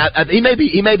 Yeah. He may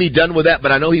be done with that,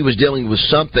 but I know he was dealing with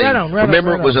something.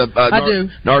 Remember, it was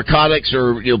narcotics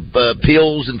or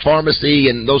pills and pharmacy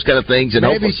and those kind of things. And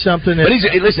maybe something. But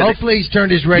listen. Hopefully, he's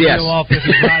turned his radio off if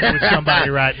he's riding with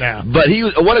somebody right now. But I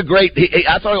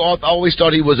always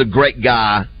thought he was a great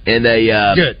guy. And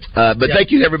good. But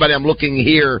thank you to everybody. I'm looking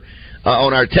here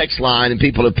on our text line, and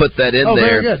people have put that in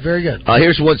there. Very good.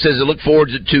 Here's one that says, I look forward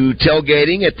to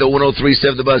tailgating at the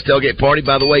 103.7 The Buzz tailgate party.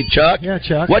 By the way, Chuck. Yeah,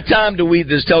 Chuck. What time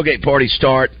does tailgate party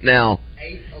start now?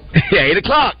 8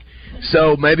 o'clock.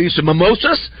 So maybe some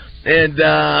mimosas and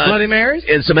Bloody Marys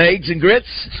and some eggs and grits.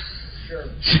 Sure.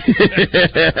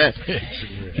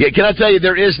 Yeah, can I tell you,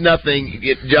 there is nothing.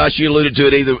 Josh, you alluded to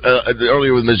it either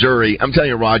earlier with Missouri. I'm telling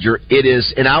you, Roger, it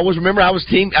is. And I was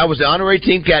the honorary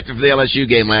team captain for the LSU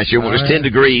game last year when it was 10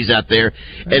 degrees out there,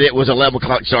 and it was 11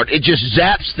 o'clock start. It just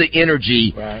zaps the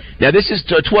energy. Right. Now this is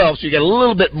 12, so you got a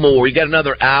little bit more. You got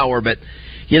another hour, but.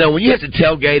 When you have to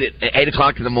tailgate at 8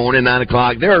 o'clock in the morning, 9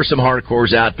 o'clock, there are some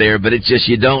hardcores out there, but it's just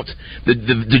you don't.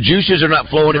 The juices are not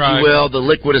flowing, if you will. The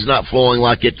liquid is not flowing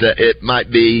like it might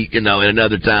be, in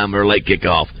another time or late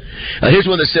kickoff. Here's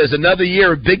one that says, another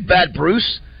year of Big Bad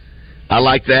Bruce. I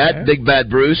like that, yeah. Big Bad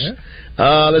Bruce.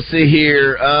 Yeah. Let's see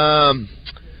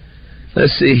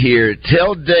here.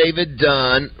 Tell David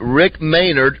Dunn, Rick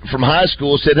Maynard from high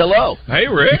school said hello. Hey,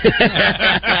 Rick.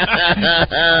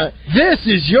 This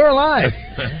is your life.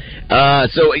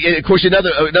 So, of course,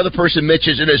 another person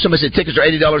mentions, somebody said tickets are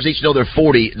 $80 each. No, they're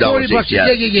 $40 each. Yeah.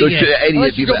 So 80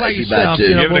 if you buy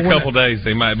two. Give it a couple days,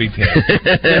 they might be 10. You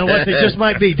know what? They just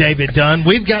might be, David Dunn.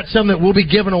 We've got some that we'll be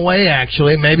giving away,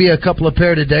 actually. Maybe a couple of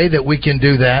pair today that we can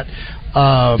do that.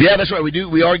 Yeah, that's right.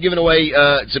 We are giving away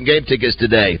some game tickets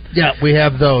today. Yeah, we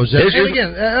have those. And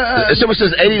again, someone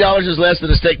says $80 is less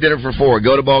than a steak dinner for 4.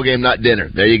 Go to ball game, not dinner.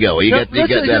 There you go. You got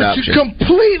that option.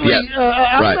 Completely.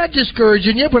 Yeah. I'm not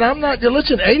discouraging you, but I'm not.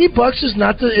 Listen, $80 is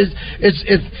not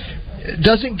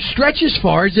doesn't stretch as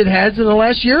far as it has in the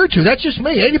last year or two. That's just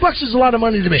me. $80 is a lot of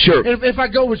money to me. Sure. If I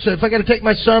go with, if I got to take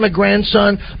my son, a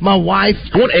grandson, my wife,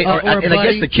 or a buddy,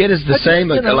 I guess the kid is the same.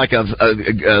 Like a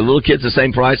little kid's the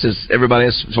same price as everybody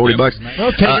else. $40.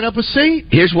 Well, taking up a seat.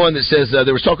 Here's one that says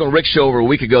there was talk on Rick's show over a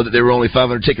week ago that there were only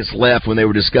 500 tickets left when they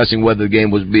were discussing whether the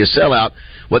game would be a sellout.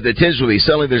 What the intention would be.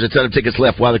 Suddenly, there's a ton of tickets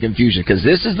left. Why the confusion? Because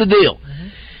this is the deal.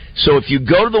 So if you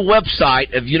go to the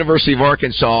website of University of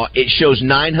Arkansas, it shows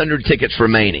 900 tickets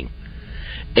remaining.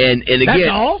 And again, that's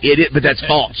all? But that's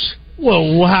false.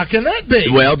 Well, how can that be?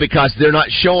 Well, because they're not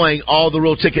showing all the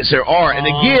real tickets there are. And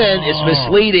again, it's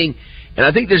misleading. And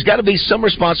I think there's got to be some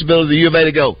responsibility of the U of A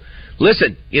to go,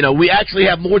 listen, we actually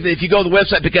have more than if you go to the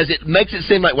website, because it makes it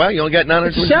seem like, well, you only got 900.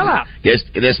 It's a sellout. Yes,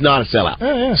 it's not a sellout.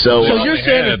 Oh, yeah. So you're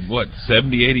saying, what,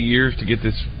 70, 80 years to get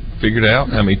this figured out?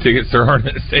 How many tickets there are in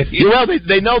the stadium? Well,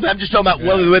 they know that. I'm just talking about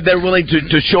whether they're willing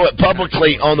to show it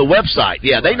publicly on the website.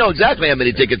 Yeah, they know exactly how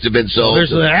many tickets have been sold. There's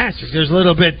an asterisk. There's a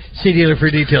little bit. See dealer for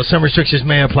details. Some restrictions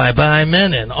may apply. By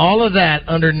men and all of that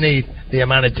underneath the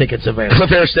amount of tickets available.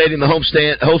 Cliff Harris Stadium, the home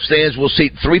stands will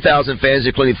seat 3,000 fans,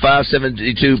 including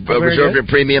 572 reserved and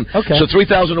premium. Okay. So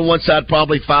 3,000 on one side,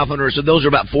 probably 500. So those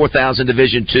are about 4,000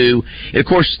 Division II. And of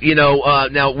course,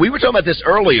 now we were talking about this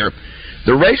earlier.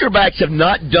 The Razorbacks have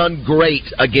not done great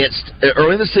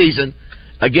early in the season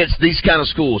against these kind of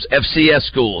schools, FCS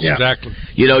schools. Yeah. Exactly.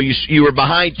 You were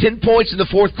behind 10 points in the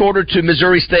fourth quarter to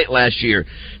Missouri State last year.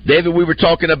 David, we were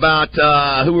talking about,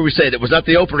 who were we saying? It was not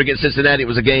the opener against Cincinnati. It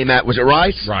was a game was it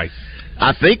Rice? Rice.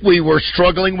 I think we were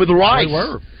struggling with Rice. We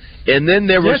were. And then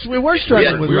there was... Yes, we were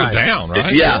struggling with Rice. We were down,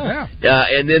 right? Yeah.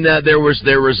 And then there was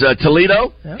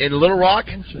Toledo in Little Rock,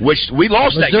 which we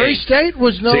lost that game. Missouri State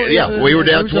was no... we were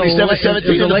down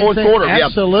 27-17 in the fourth quarter.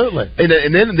 Absolutely. And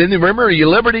then remember,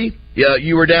 Liberty,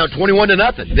 you were down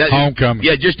 21-0. Homecoming.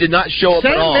 Yeah, just did not show up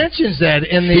at all. Sam mentions that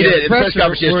in the press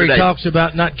conference where he talks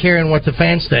about not caring what the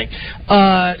fans think.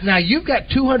 Now, you've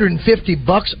got $250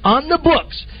 on the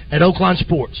books at Oaklawn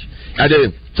Sports. I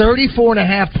do.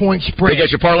 34.5 point spread. You got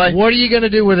your parlay? What are you going to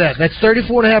do with that? That's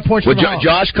 34.5 points. Well,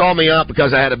 Josh called me up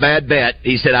because I had a bad bet.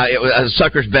 He said it was a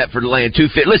sucker's bet for laying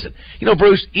 250. Listen,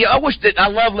 Bruce, I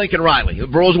love Lincoln Riley, a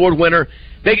Burroughs Award winner.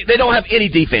 They don't have any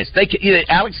defense.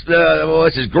 Alex,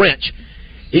 what's his Grinch?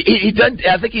 He done.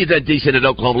 I think he's done decent at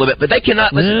Oklahoma a little bit, but they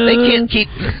cannot. Listen, they can't keep.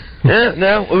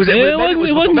 No, it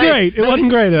wasn't great. It wasn't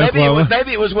great.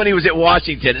 Maybe it was when he was at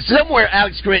Washington. Somewhere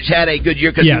Alex Grinch had a good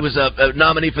year because he was a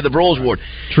nominee for the Burroughs Award.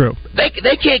 True.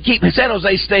 They can't keep San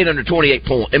Jose State under 28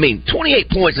 points. I mean, 28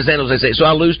 points to San Jose State, so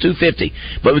I lose $250.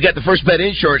 But we got the first bet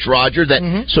insurance, Roger.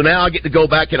 So now I get to go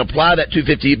back and apply that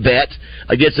 $250 bet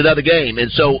against another game.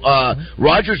 And so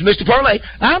Roger's Mr. Parlay.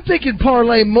 I'm thinking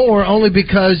parlay more only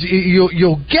because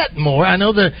you'll get more. I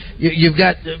know that you've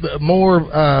got more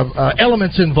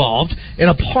elements involved in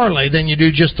a parlay than you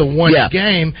do just the one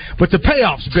game, but the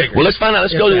payoff's bigger. Well, let's find out.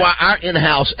 Let's go to our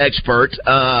in-house expert.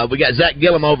 We got Zach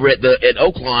Gillum over at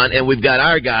Oaklawn, and we've got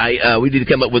our guy. We need to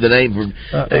come up with a name for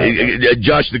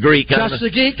Josh the Greek. Josh the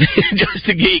Geek? Josh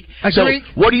the Geek.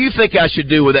 What do you think I should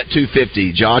do with that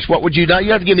 $250, Josh? What would you do?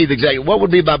 You have to give me the exact. What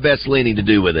would be my best leaning to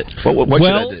do with it? What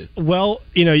should I do? Well,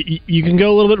 you can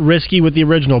go a little bit risky with the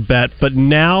original bet, but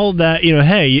now that,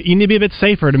 hey, you need to be a bit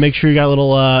safer to make sure you got a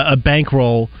little a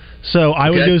bankroll. So I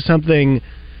would do something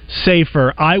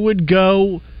safer. I would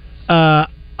go. I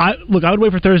would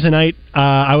wait for Thursday night.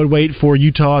 I would wait for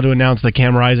Utah to announce that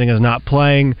Cam Rising is not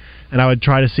playing, and I would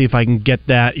try to see if I can get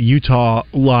that Utah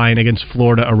line against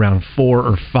Florida around 4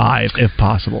 or 5, if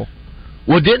possible.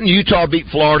 Well, didn't Utah beat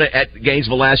Florida at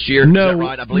Gainesville last year? No, is that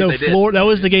right? I believe they did. Florida, that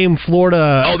was the game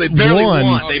Florida they barely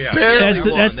won. They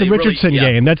barely won. That's the Richardson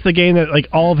game. That's the game that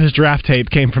all of his draft tape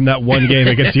came from that one game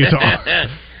against Utah.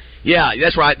 Yeah,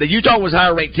 that's right. The Utah was a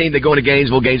higher ranked team. They go into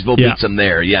Gainesville. Gainesville beats them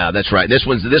there. Yeah, that's right. This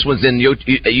one's in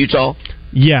Utah.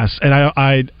 Yes,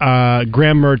 and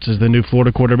Graham Mertz is the new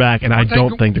Florida quarterback, and I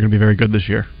don't think they're going to be very good this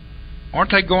year. Aren't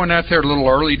they going out there a little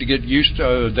early to get used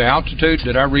to the altitude?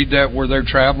 Did I read that where they're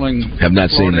traveling? Have not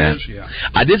seen that. Yeah.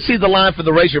 I did see the line for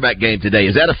the Razorback game today.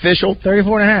 Is that official?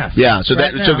 34.5. Yeah. So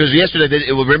because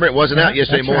yesterday, remember it wasn't out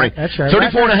yesterday morning. That's right.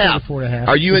 34.5.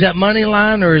 Are you? Is that money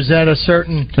line or is that a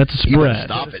certain? That's a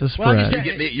spread. Stop it. That's a spread.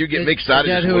 You're getting me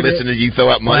excited just listening to you throw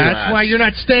out money lines. That's why you're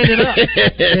not standing up.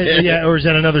 Yeah. Or is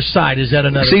that another side? Is that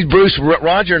another? See, Bruce,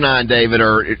 Roger and I and David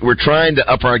we're trying to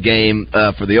up our game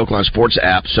for the Oaklawn Sports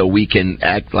app so we can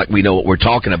act like we know what we're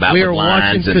talking about. We are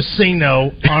watching Casino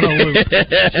on a loop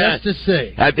just to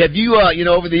see. Have you,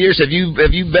 over the years, have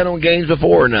you bet on games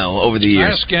before or no? Over the years, the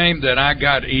last game that I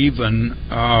got even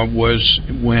was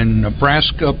when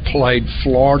Nebraska played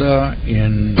Florida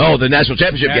in the national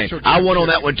championship game. I won on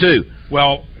that one too.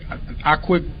 Well, I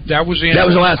quit. That was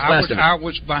the last of it. I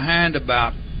was behind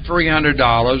about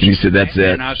 $300. You said that's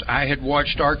it. And I had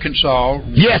watched Arkansas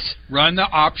run the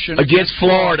option against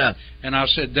Florida. And I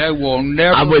said, they will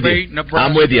never beat Nebraska.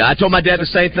 I'm with you. I told my dad the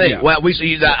same thing. Yeah. Well,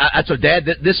 I told Dad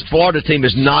that this Florida team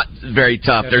is not very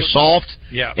tough. They're soft.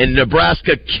 Yeah. And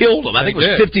Nebraska killed them. I think it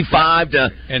was 55 to.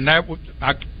 And I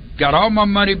got all my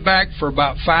money back for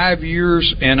about 5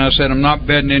 years, and I said, I'm not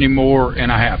betting anymore,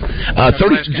 and I haven't.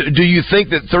 Do you think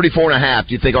that 34.5?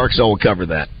 Do you think Arkansas will cover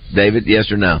that, David?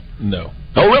 Yes or no? No.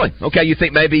 Oh, really? Okay, you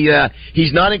think maybe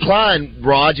he's not inclined,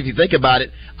 Raj, if you think about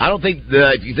it. I don't think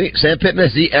if you think Sam Pittman,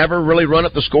 has he ever really run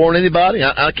up the score on anybody?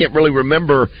 I can't really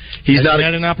remember. He's has not he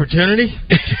had an opportunity?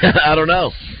 I don't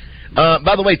know.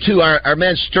 By the way, too, our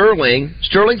man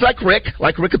Sterling's like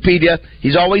Wikipedia.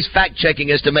 He's always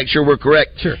fact-checking us to make sure we're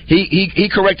correct. Sure. He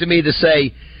corrected me to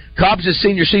say Cobb's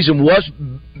senior season was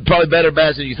probably better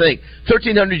Baz than you think.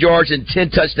 1,300 yards and 10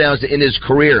 touchdowns to end his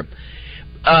career.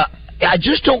 I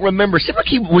just don't remember. It seemed like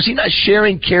was he not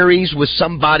sharing carries with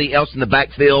somebody else in the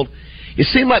backfield? It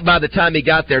seemed like by the time he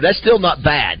got there, that's still not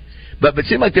bad. But it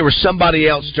seemed like there was somebody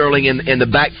else, Sterling, in the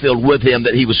backfield with him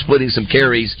that he was splitting some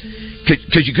carries.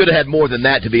 Because you could have had more than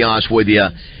that, to be honest with you.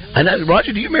 And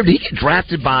Roger, do you remember? Did he get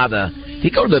drafted by Did he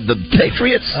go to the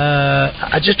Patriots?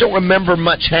 I just don't remember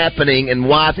much happening and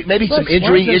why. I think maybe some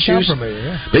injury issues.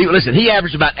 But listen, he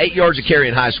averaged about 8 yards a carry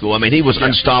in high school. I mean, he was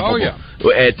unstoppable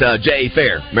at J.A.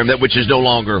 Fair. Remember that, which is no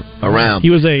longer around. He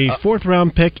was a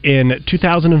fourth-round pick in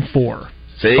 2004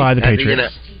 by the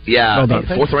Patriots.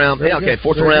 Fourth round. Yeah, okay,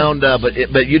 fourth round.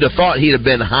 But you'd have thought he'd have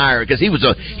been higher because he was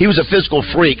a physical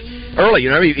freak early. You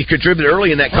know, he contributed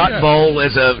early in that Cotton Bowl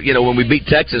as when we beat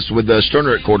Texas with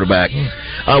Sterner at quarterback.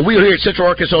 We are here at Central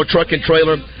Arkansas Truck and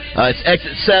Trailer. It's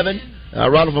exit 7,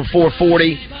 right off of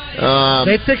 440.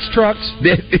 They fix trucks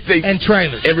and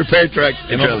trailers and repair trucks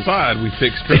and trailers. On the side, we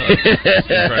fix trucks.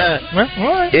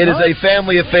 It is a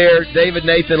family affair. David,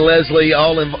 Nathan, Leslie,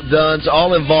 all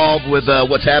involved with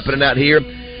what's happening out here.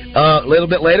 A little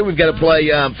bit later, we've got to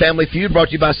play Family Feud, brought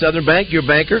to you by Southern Bank. Your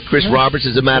banker, Chris Roberts,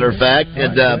 as a matter of fact,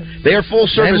 and they are full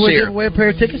service here. And we'll give away a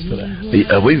pair of tickets for that.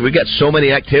 We got so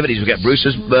many activities. We got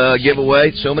Bruce's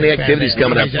giveaway. So many activities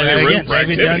coming up.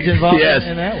 Maybe Dunn's involved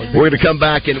in that one. We're going to come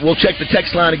back and we'll check the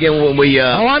text line again when we.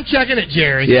 I'm checking it,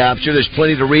 Jerry. Yeah, I'm sure there's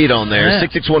plenty to read on there.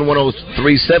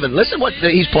 661-1037. Listen, what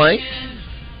he's playing.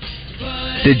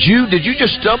 Did you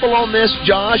just stumble on this,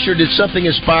 Josh, or did something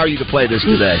inspire you to play this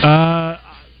today?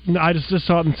 No, I just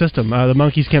saw it in the system. The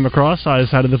Monkeys came across, so I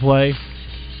decided to play.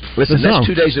 Listen, that's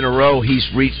 2 days in a row he's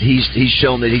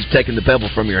shown that he's taken the pebble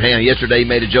from your hand. Yesterday he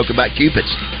made a joke about Cupids.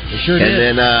 He sure did.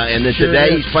 And then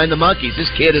today he's playing the Monkeys.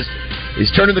 This kid is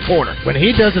turning the corner. When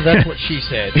he does it, that's what she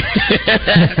said.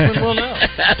 That's when we'll know.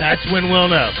 That's when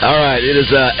we'll know. All right, it is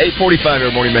 8:45 here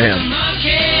at Morning Mayhem.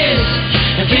 Monkeys,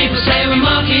 and people say we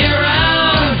monkey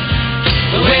around,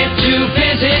 but we're too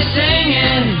busy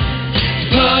singing.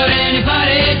 Put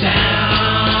anybody down.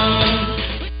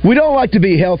 We don't like to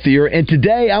be healthier, and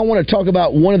today I want to talk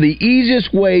about one of the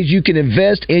easiest ways you can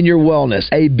invest in your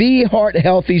wellness, a Be Heart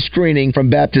Healthy screening from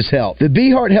Baptist Health. The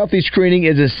Be Heart Healthy screening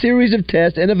is a series of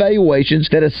tests and evaluations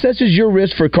that assesses your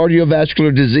risk for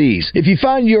cardiovascular disease. If you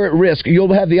find you're at risk,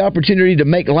 you'll have the opportunity to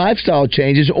make lifestyle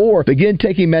changes or begin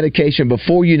taking medication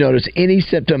before you notice any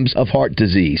symptoms of heart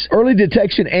disease. Early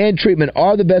detection and treatment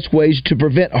are the best ways to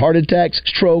prevent heart attacks,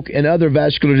 stroke, and other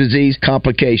vascular disease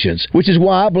complications, which is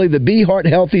why I believe the Be Heart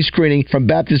Healthy screening from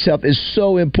Baptist Health is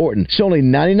so important. It's only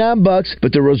 $99,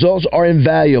 but the results are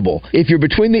invaluable. If you're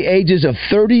between the ages of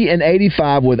 30 and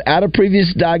 85 without a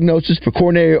previous diagnosis for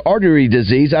coronary artery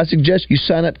disease, I suggest you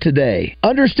sign up today.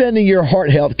 Understanding your heart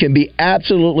health can be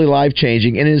absolutely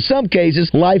life-changing and in some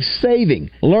cases, life-saving.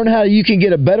 Learn how you can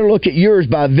get a better look at yours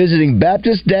by visiting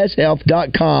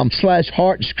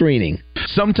baptist-health.com/heart screening.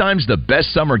 Sometimes the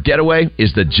best summer getaway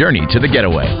is the journey to the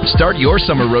getaway. Start your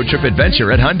summer road trip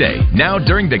adventure at Hyundai, now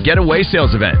during the Getaway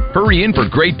Sales Event. Hurry in for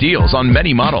great deals on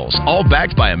many models, all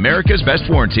backed by America's Best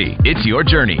Warranty. It's your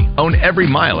journey. Own every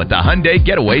mile at the Hyundai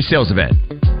Getaway Sales Event.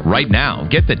 Right now,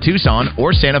 get the Tucson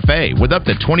or Santa Fe with up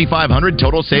to $2,500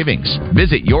 total savings.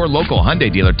 Visit your local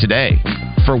Hyundai dealer today.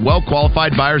 For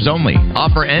well-qualified buyers only.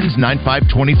 Offer ends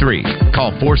 9/5/23.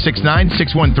 Call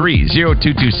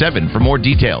 469-613-0227 for more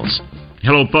details.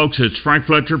 Hello, folks. It's Frank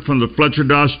Fletcher from the Fletcher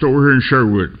Dodge store here in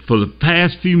Sherwood. For the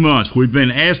past few months, we've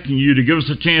been asking you to give us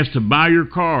a chance to buy your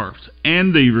cars,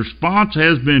 and the response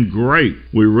has been great.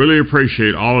 We really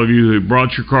appreciate all of you who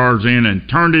brought your cars in and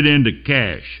turned it into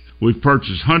cash. We've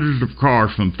purchased hundreds of cars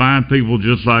from fine people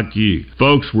just like you.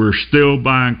 Folks, we're still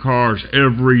buying cars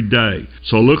every day.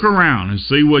 So look around and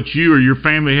see what you or your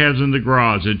family has in the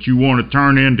garage that you want to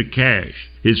turn into cash.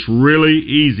 It's really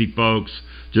easy, folks.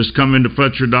 Just come into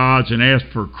Fletcher Dodge and ask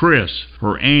for Chris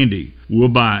or Andy. We'll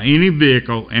buy any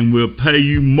vehicle and we'll pay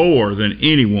you more than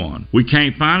anyone. We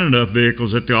can't find enough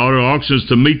vehicles at the auto auctions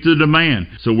to meet the demand,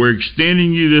 so we're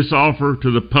extending you this offer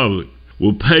to the public.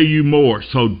 We'll pay you more,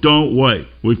 so don't wait.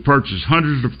 We've purchased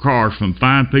hundreds of cars from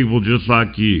fine people just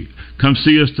like you. Come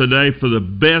see us today for the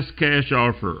best cash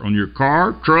offer on your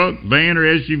car, truck, van, or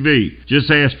SUV.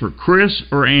 Just ask for Chris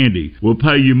or Andy. We'll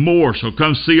pay you more, so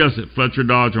come see us at Fletcher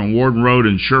Dodge on Warden Road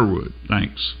in Sherwood.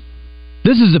 Thanks.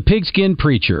 This is the Pigskin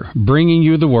Preacher, bringing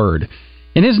you the word.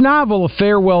 In his novel, A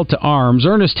Farewell to Arms,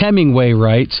 Ernest Hemingway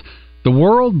writes, "The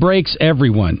world breaks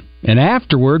everyone, and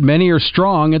afterward many are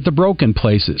strong at the broken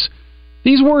places."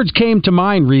 These words came to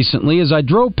mind recently as I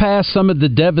drove past some of the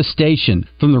devastation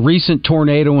from the recent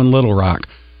tornado in Little Rock.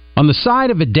 On the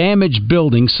side of a damaged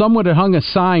building, someone had hung a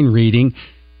sign reading,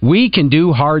 "We can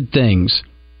do hard things."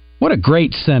 What a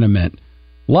great sentiment.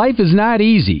 Life is not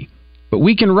easy, but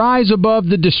we can rise above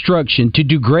the destruction to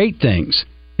do great things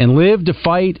and live to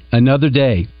fight another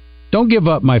day. Don't give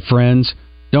up, my friends.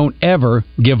 Don't ever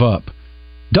give up.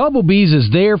 Double B's is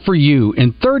there for you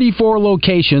in 34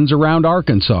 locations around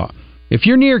Arkansas. If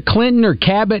you're near Clinton or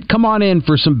Cabot, come on in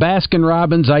for some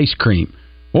Baskin-Robbins ice cream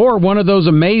or one of those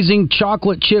amazing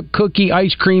chocolate chip cookie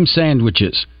ice cream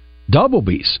sandwiches. Double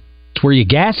B's. It's where you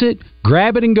gas it,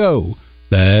 grab it, and go.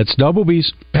 That's Double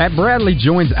B's. Pat Bradley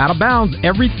joins Out of Bounds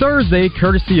every Thursday,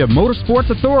 courtesy of Motorsports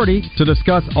Authority, to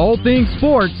discuss all things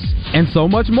sports and so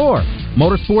much more.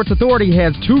 Motorsports Authority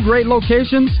has 2 great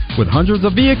locations with hundreds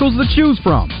of vehicles to choose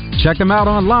from. Check them out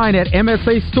online at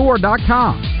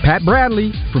msastore.com. Pat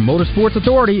Bradley from Motorsports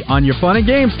Authority on your fun and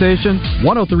game station,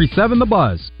 103.7 The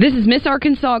Buzz. This is Miss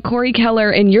Arkansas Corey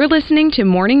Keller, and you're listening to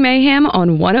Morning Mayhem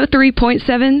on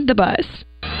 103.7 The Buzz.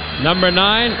 Number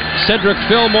 9, Cedric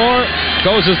Fillmore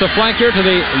goes as the flanker to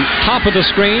the top of the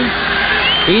screen.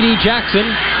 Edie Jackson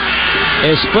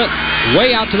is split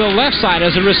way out to the left side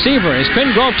as a receiver. As Quinn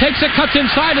Grove takes it, cuts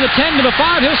inside to the 10, to the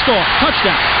 5, he'll score.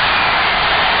 Touchdown.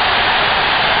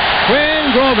 Quinn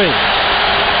Grovey,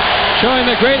 showing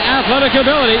the great athletic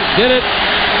ability, did it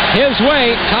his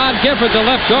way. Todd Gifford, the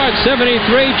left guard,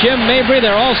 73. Jim Mabry,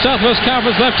 they're all Southwest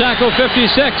Conference left tackle,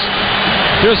 56.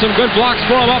 There's some good blocks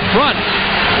for him up front.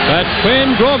 But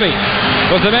Quinn Grovey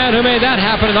was the man who made that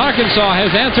happen, and Arkansas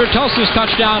has answered Tulsa's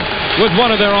touchdown with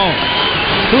one of their own.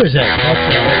 Who is that?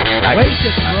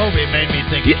 Wason Grovey made me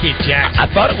think of Keith Jackson. I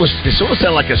thought it sort of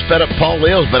sounded like a sped up Paul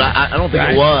Wills, but I don't think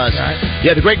it was. Right.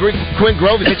 Yeah, the great Quinn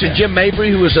Grovey mentioned Jim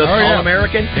Mabry, who was an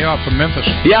All-American. Yeah, from Memphis.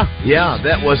 Yeah,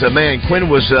 that was a man. Quinn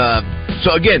was,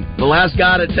 so again, the last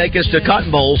guy to take us to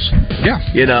Cotton Bowls. Yeah.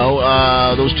 You know,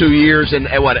 those 2 years in,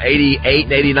 88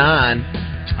 and 89.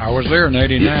 I was there in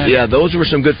 89. Yeah, those were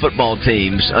some good football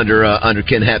teams under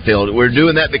Ken Hatfield. We're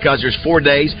doing that because there's 4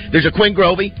 days. There's a Quinn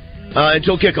Grovey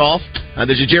until kickoff.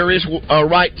 There's a Jarius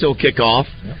Wright till kickoff.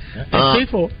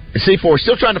 C4.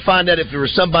 Still trying to find out if there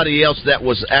was somebody else that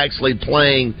was actually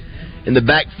playing in the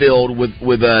backfield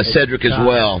with Cedric as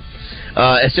well.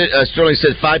 Sterling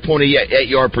says 5.8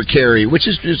 yard per carry, which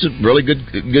is a really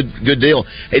good deal.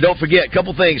 Hey, don't forget a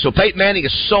couple things. So Peyton Manning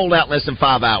is sold out in less than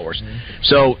 5 hours.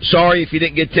 So sorry if you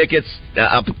didn't get tickets.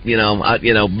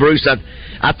 Bruce,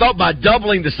 I thought by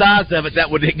doubling the size of it that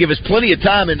would give us plenty of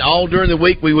time, and all during the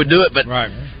week we would do it. But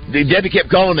Debbie kept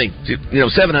calling me.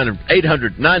 700,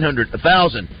 800, 900,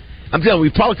 1,000. I'm telling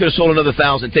you, we probably could have sold another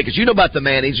 1,000 tickets. You know about the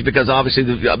Mannings because obviously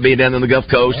being down on the Gulf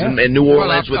Coast and New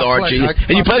Orleans with Archie.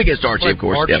 And you played against Archie, of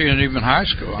course. Archie and even high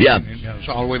school. I mean, it's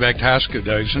all the way back to high school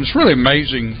days. And it's really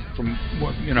amazing from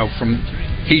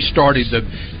he started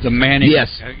the Manning.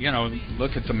 Yes.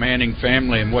 Look at the Manning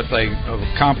family and what they have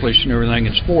accomplished and everything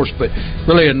in sports. But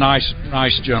really a nice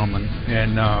gentleman.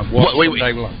 And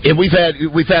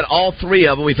we've had all 3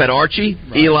 of them. We've had Archie,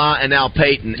 Eli, and now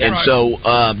Peyton. And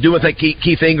so do with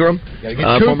Keith Ingram.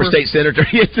 Former state senator.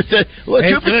 Cooper's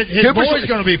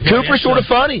going to be playing. Cooper's sort of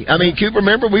funny. I mean, Cooper,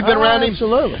 remember, we've been around him.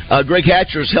 Absolutely. Greg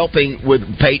Hatcher's helping with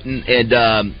Peyton, and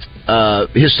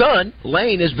his son,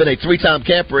 Lane, has been a 3-time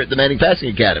camper at the Manning Passing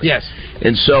Academy. Yes.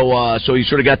 And so you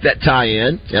sort of got that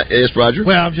tie-in. Yes, Roger?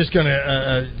 Well, I'm just going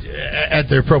to, at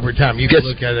the appropriate time, you can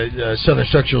look at Southern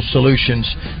Structural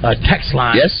Solutions text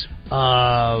line. Yes.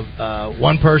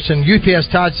 One person, UPS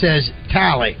Todd says,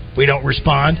 Talley. We don't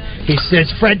respond. He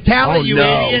says, Fred Talley,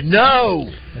 idiot. No.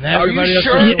 And are you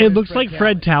sure? It looks like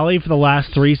Fred Talley for the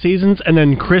last 3 seasons, and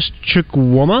then Chris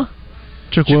Chukwuma.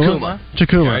 Yeah,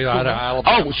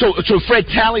 so Fred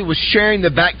Talley was sharing the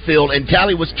backfield, and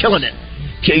Talley was killing it.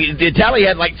 Talley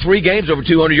had like 3 games over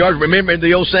 200 yards. Remember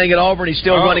the old saying at Auburn, he's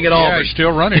still running at Auburn. He's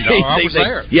still running. I was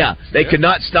there. They could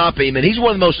not stop him, and he's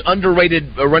one of the most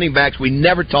underrated running backs we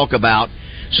never talk about.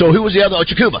 So who was the other? Oh,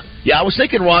 Chikuma. Yeah, I was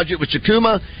thinking, Roger, it was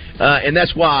Chikuma, and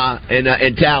that's why,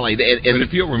 and Talley. But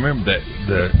if you'll remember that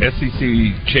the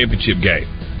SEC championship game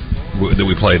that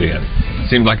we played in, it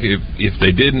seemed like if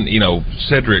they didn't,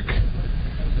 Cedric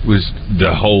was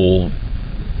the whole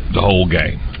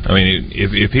game. I mean,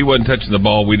 if he wasn't touching the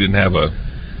ball, we didn't have a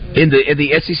in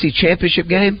the SEC championship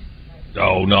game.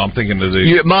 Oh no, I'm thinking of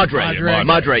the Madre. Yeah.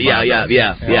 Madre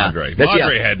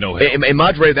had no help. And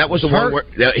Madre, that was the one where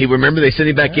he remember they sent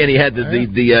him back in. He had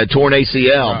the torn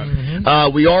ACL.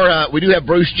 We do have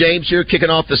Bruce James here kicking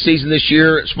off the season this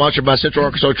year, sponsored by Central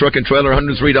Arkansas Truck and Trailer.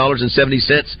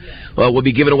 $103.70 will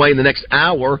be given away in the next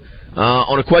hour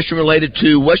on a question related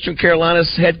to Western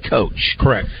Carolina's head coach.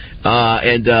 Correct.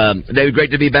 David,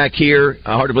 great to be back here.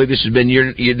 Hard to believe this has been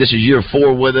year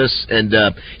 4 with us, and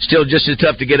still just as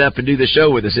tough to get up and do the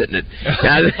show with us, isn't it?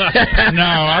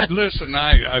 No, listen.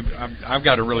 I've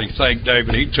got to really thank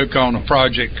David. He took on a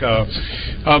project.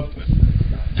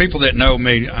 People that know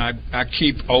me, I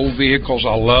keep old vehicles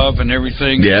I love and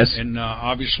everything. Yes. And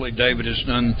obviously, David has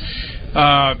done.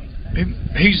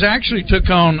 He's actually took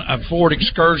on a Ford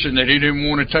Excursion that he didn't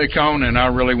want to take on, and I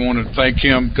really want to thank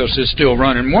him because it's still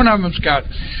running. One of them's got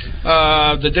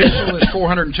the diesel is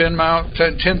 410 miles,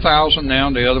 10,000 now.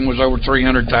 The other one was over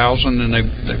 300,000,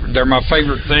 and they're my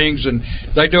favorite things, and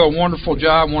they do a wonderful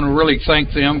job. I want to really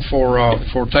thank them for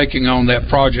taking on that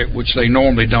project, which they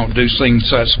normally don't do things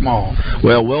that small.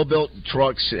 Well built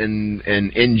trucks and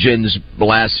engines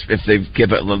last they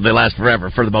last forever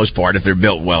for the most part if they're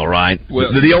built well, right?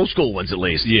 Well, the old school ones at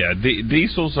least. Yeah,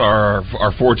 diesels are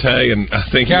our forte, and I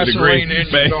think gasoline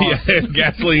engines,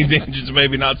 gasoline engines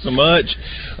maybe not so much.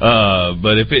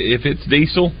 But if it's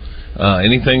diesel,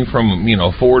 anything from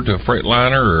Ford to a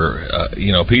Freightliner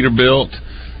or Peterbilt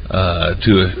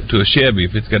to a Chevy,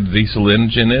 if it's got a diesel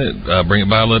engine in it, bring it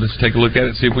by, let us take a look at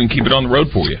it, see if we can keep it on the road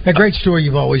for you. A great story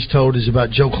you've always told is about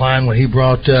Joe Klein when he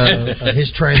brought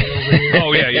his trailer over here.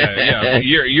 Oh yeah.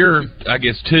 You're I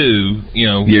guess 2.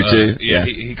 Year 2. Yeah.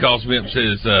 He calls me up and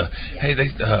says, "Hey,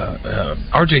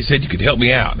 RJ said you could help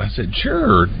me out." And I said,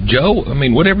 "Sure, Joe. I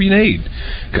mean, whatever you need."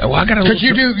 Well, I got a because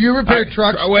you repair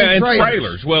trucks and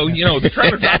trailers. Well, the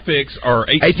trailers I fix are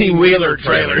 18-wheeler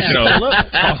trailers.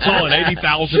 Hauling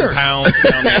 80,000 pounds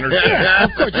down the interstate. Yeah,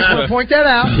 of course, just want to point that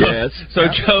out. Yes. So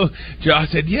Joe, I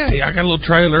said, yeah, I got a little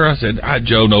trailer. I said,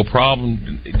 Joe, no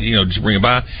problem. Just bring it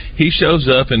by. He shows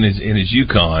up in his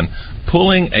Yukon,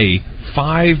 pulling a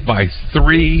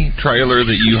 5x3 trailer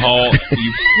that you haul.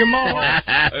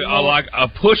 Like a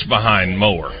push behind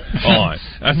mower on.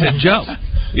 I said, Joe,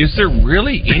 is there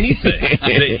really anything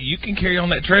that you can carry on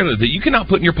that trailer that you cannot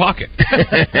put in your pocket?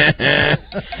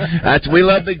 We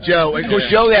love Big Joe. Of course,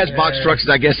 Joe has box trucks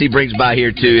that I guess he brings by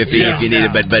here too if you need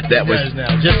it. But that was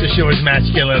just to show his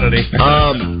masculinity.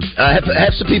 I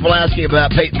have some people asking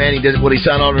about Peyton Manning. Will he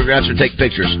sign autographs or take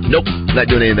pictures? Nope,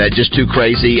 not doing any of that. Just too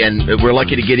crazy, and we're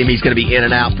lucky to get him. He's going to be in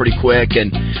and out pretty quick.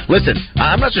 And listen,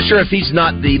 I'm not so sure if he's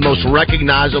not the most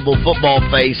recognizable football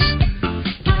face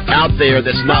out there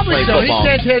that's not playing football. He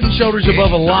stands head and shoulders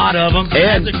above a lot of them.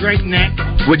 And has a great neck.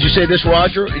 Would you say this,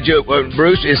 Roger?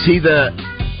 Bruce, is he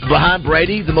behind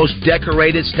Brady, the most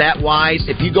decorated stat-wise?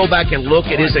 If you go back and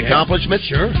look at his accomplishments,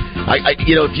 sure.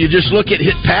 If you just look at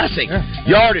hit passing,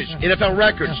 yardage, NFL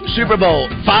records, Super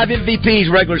Bowl, 5 MVPs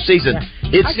regular season.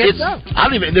 I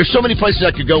don't even. There's so many places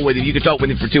I could go with him. You could talk with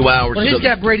him for 2 hours. Well, he's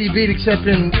got Brady beat except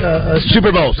in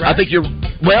Super Bowls. Right? I think you're.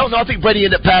 Well, no, I think Brady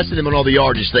ended up passing him on all the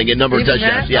yardage thing and number of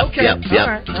touchdowns. Yeah, okay.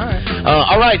 Yeah.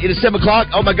 All right. It is 7:00.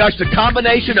 Oh my gosh, the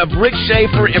combination of Rick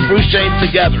Schaefer and Bruce James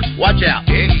together. Watch out.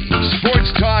 Hey,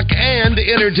 sports talk and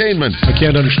entertainment. I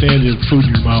can't understand you. Food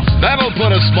in your mouth. That'll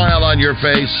put a smile on your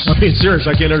face. I'm being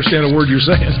serious. I can't understand a word you're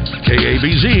saying.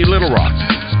 KABZ, Little Rock.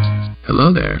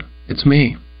 Hello there. It's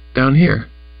me, down here.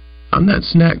 I'm that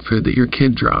snack food that your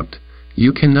kid dropped.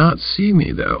 You cannot see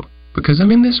me, though, because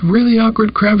I'm in this really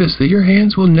awkward crevice that your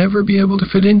hands will never be able to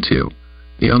fit into.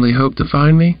 The only hope to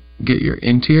find me? Get your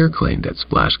interior cleaned at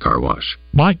Splash Car Wash.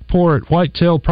 Mike Poor at Whitetail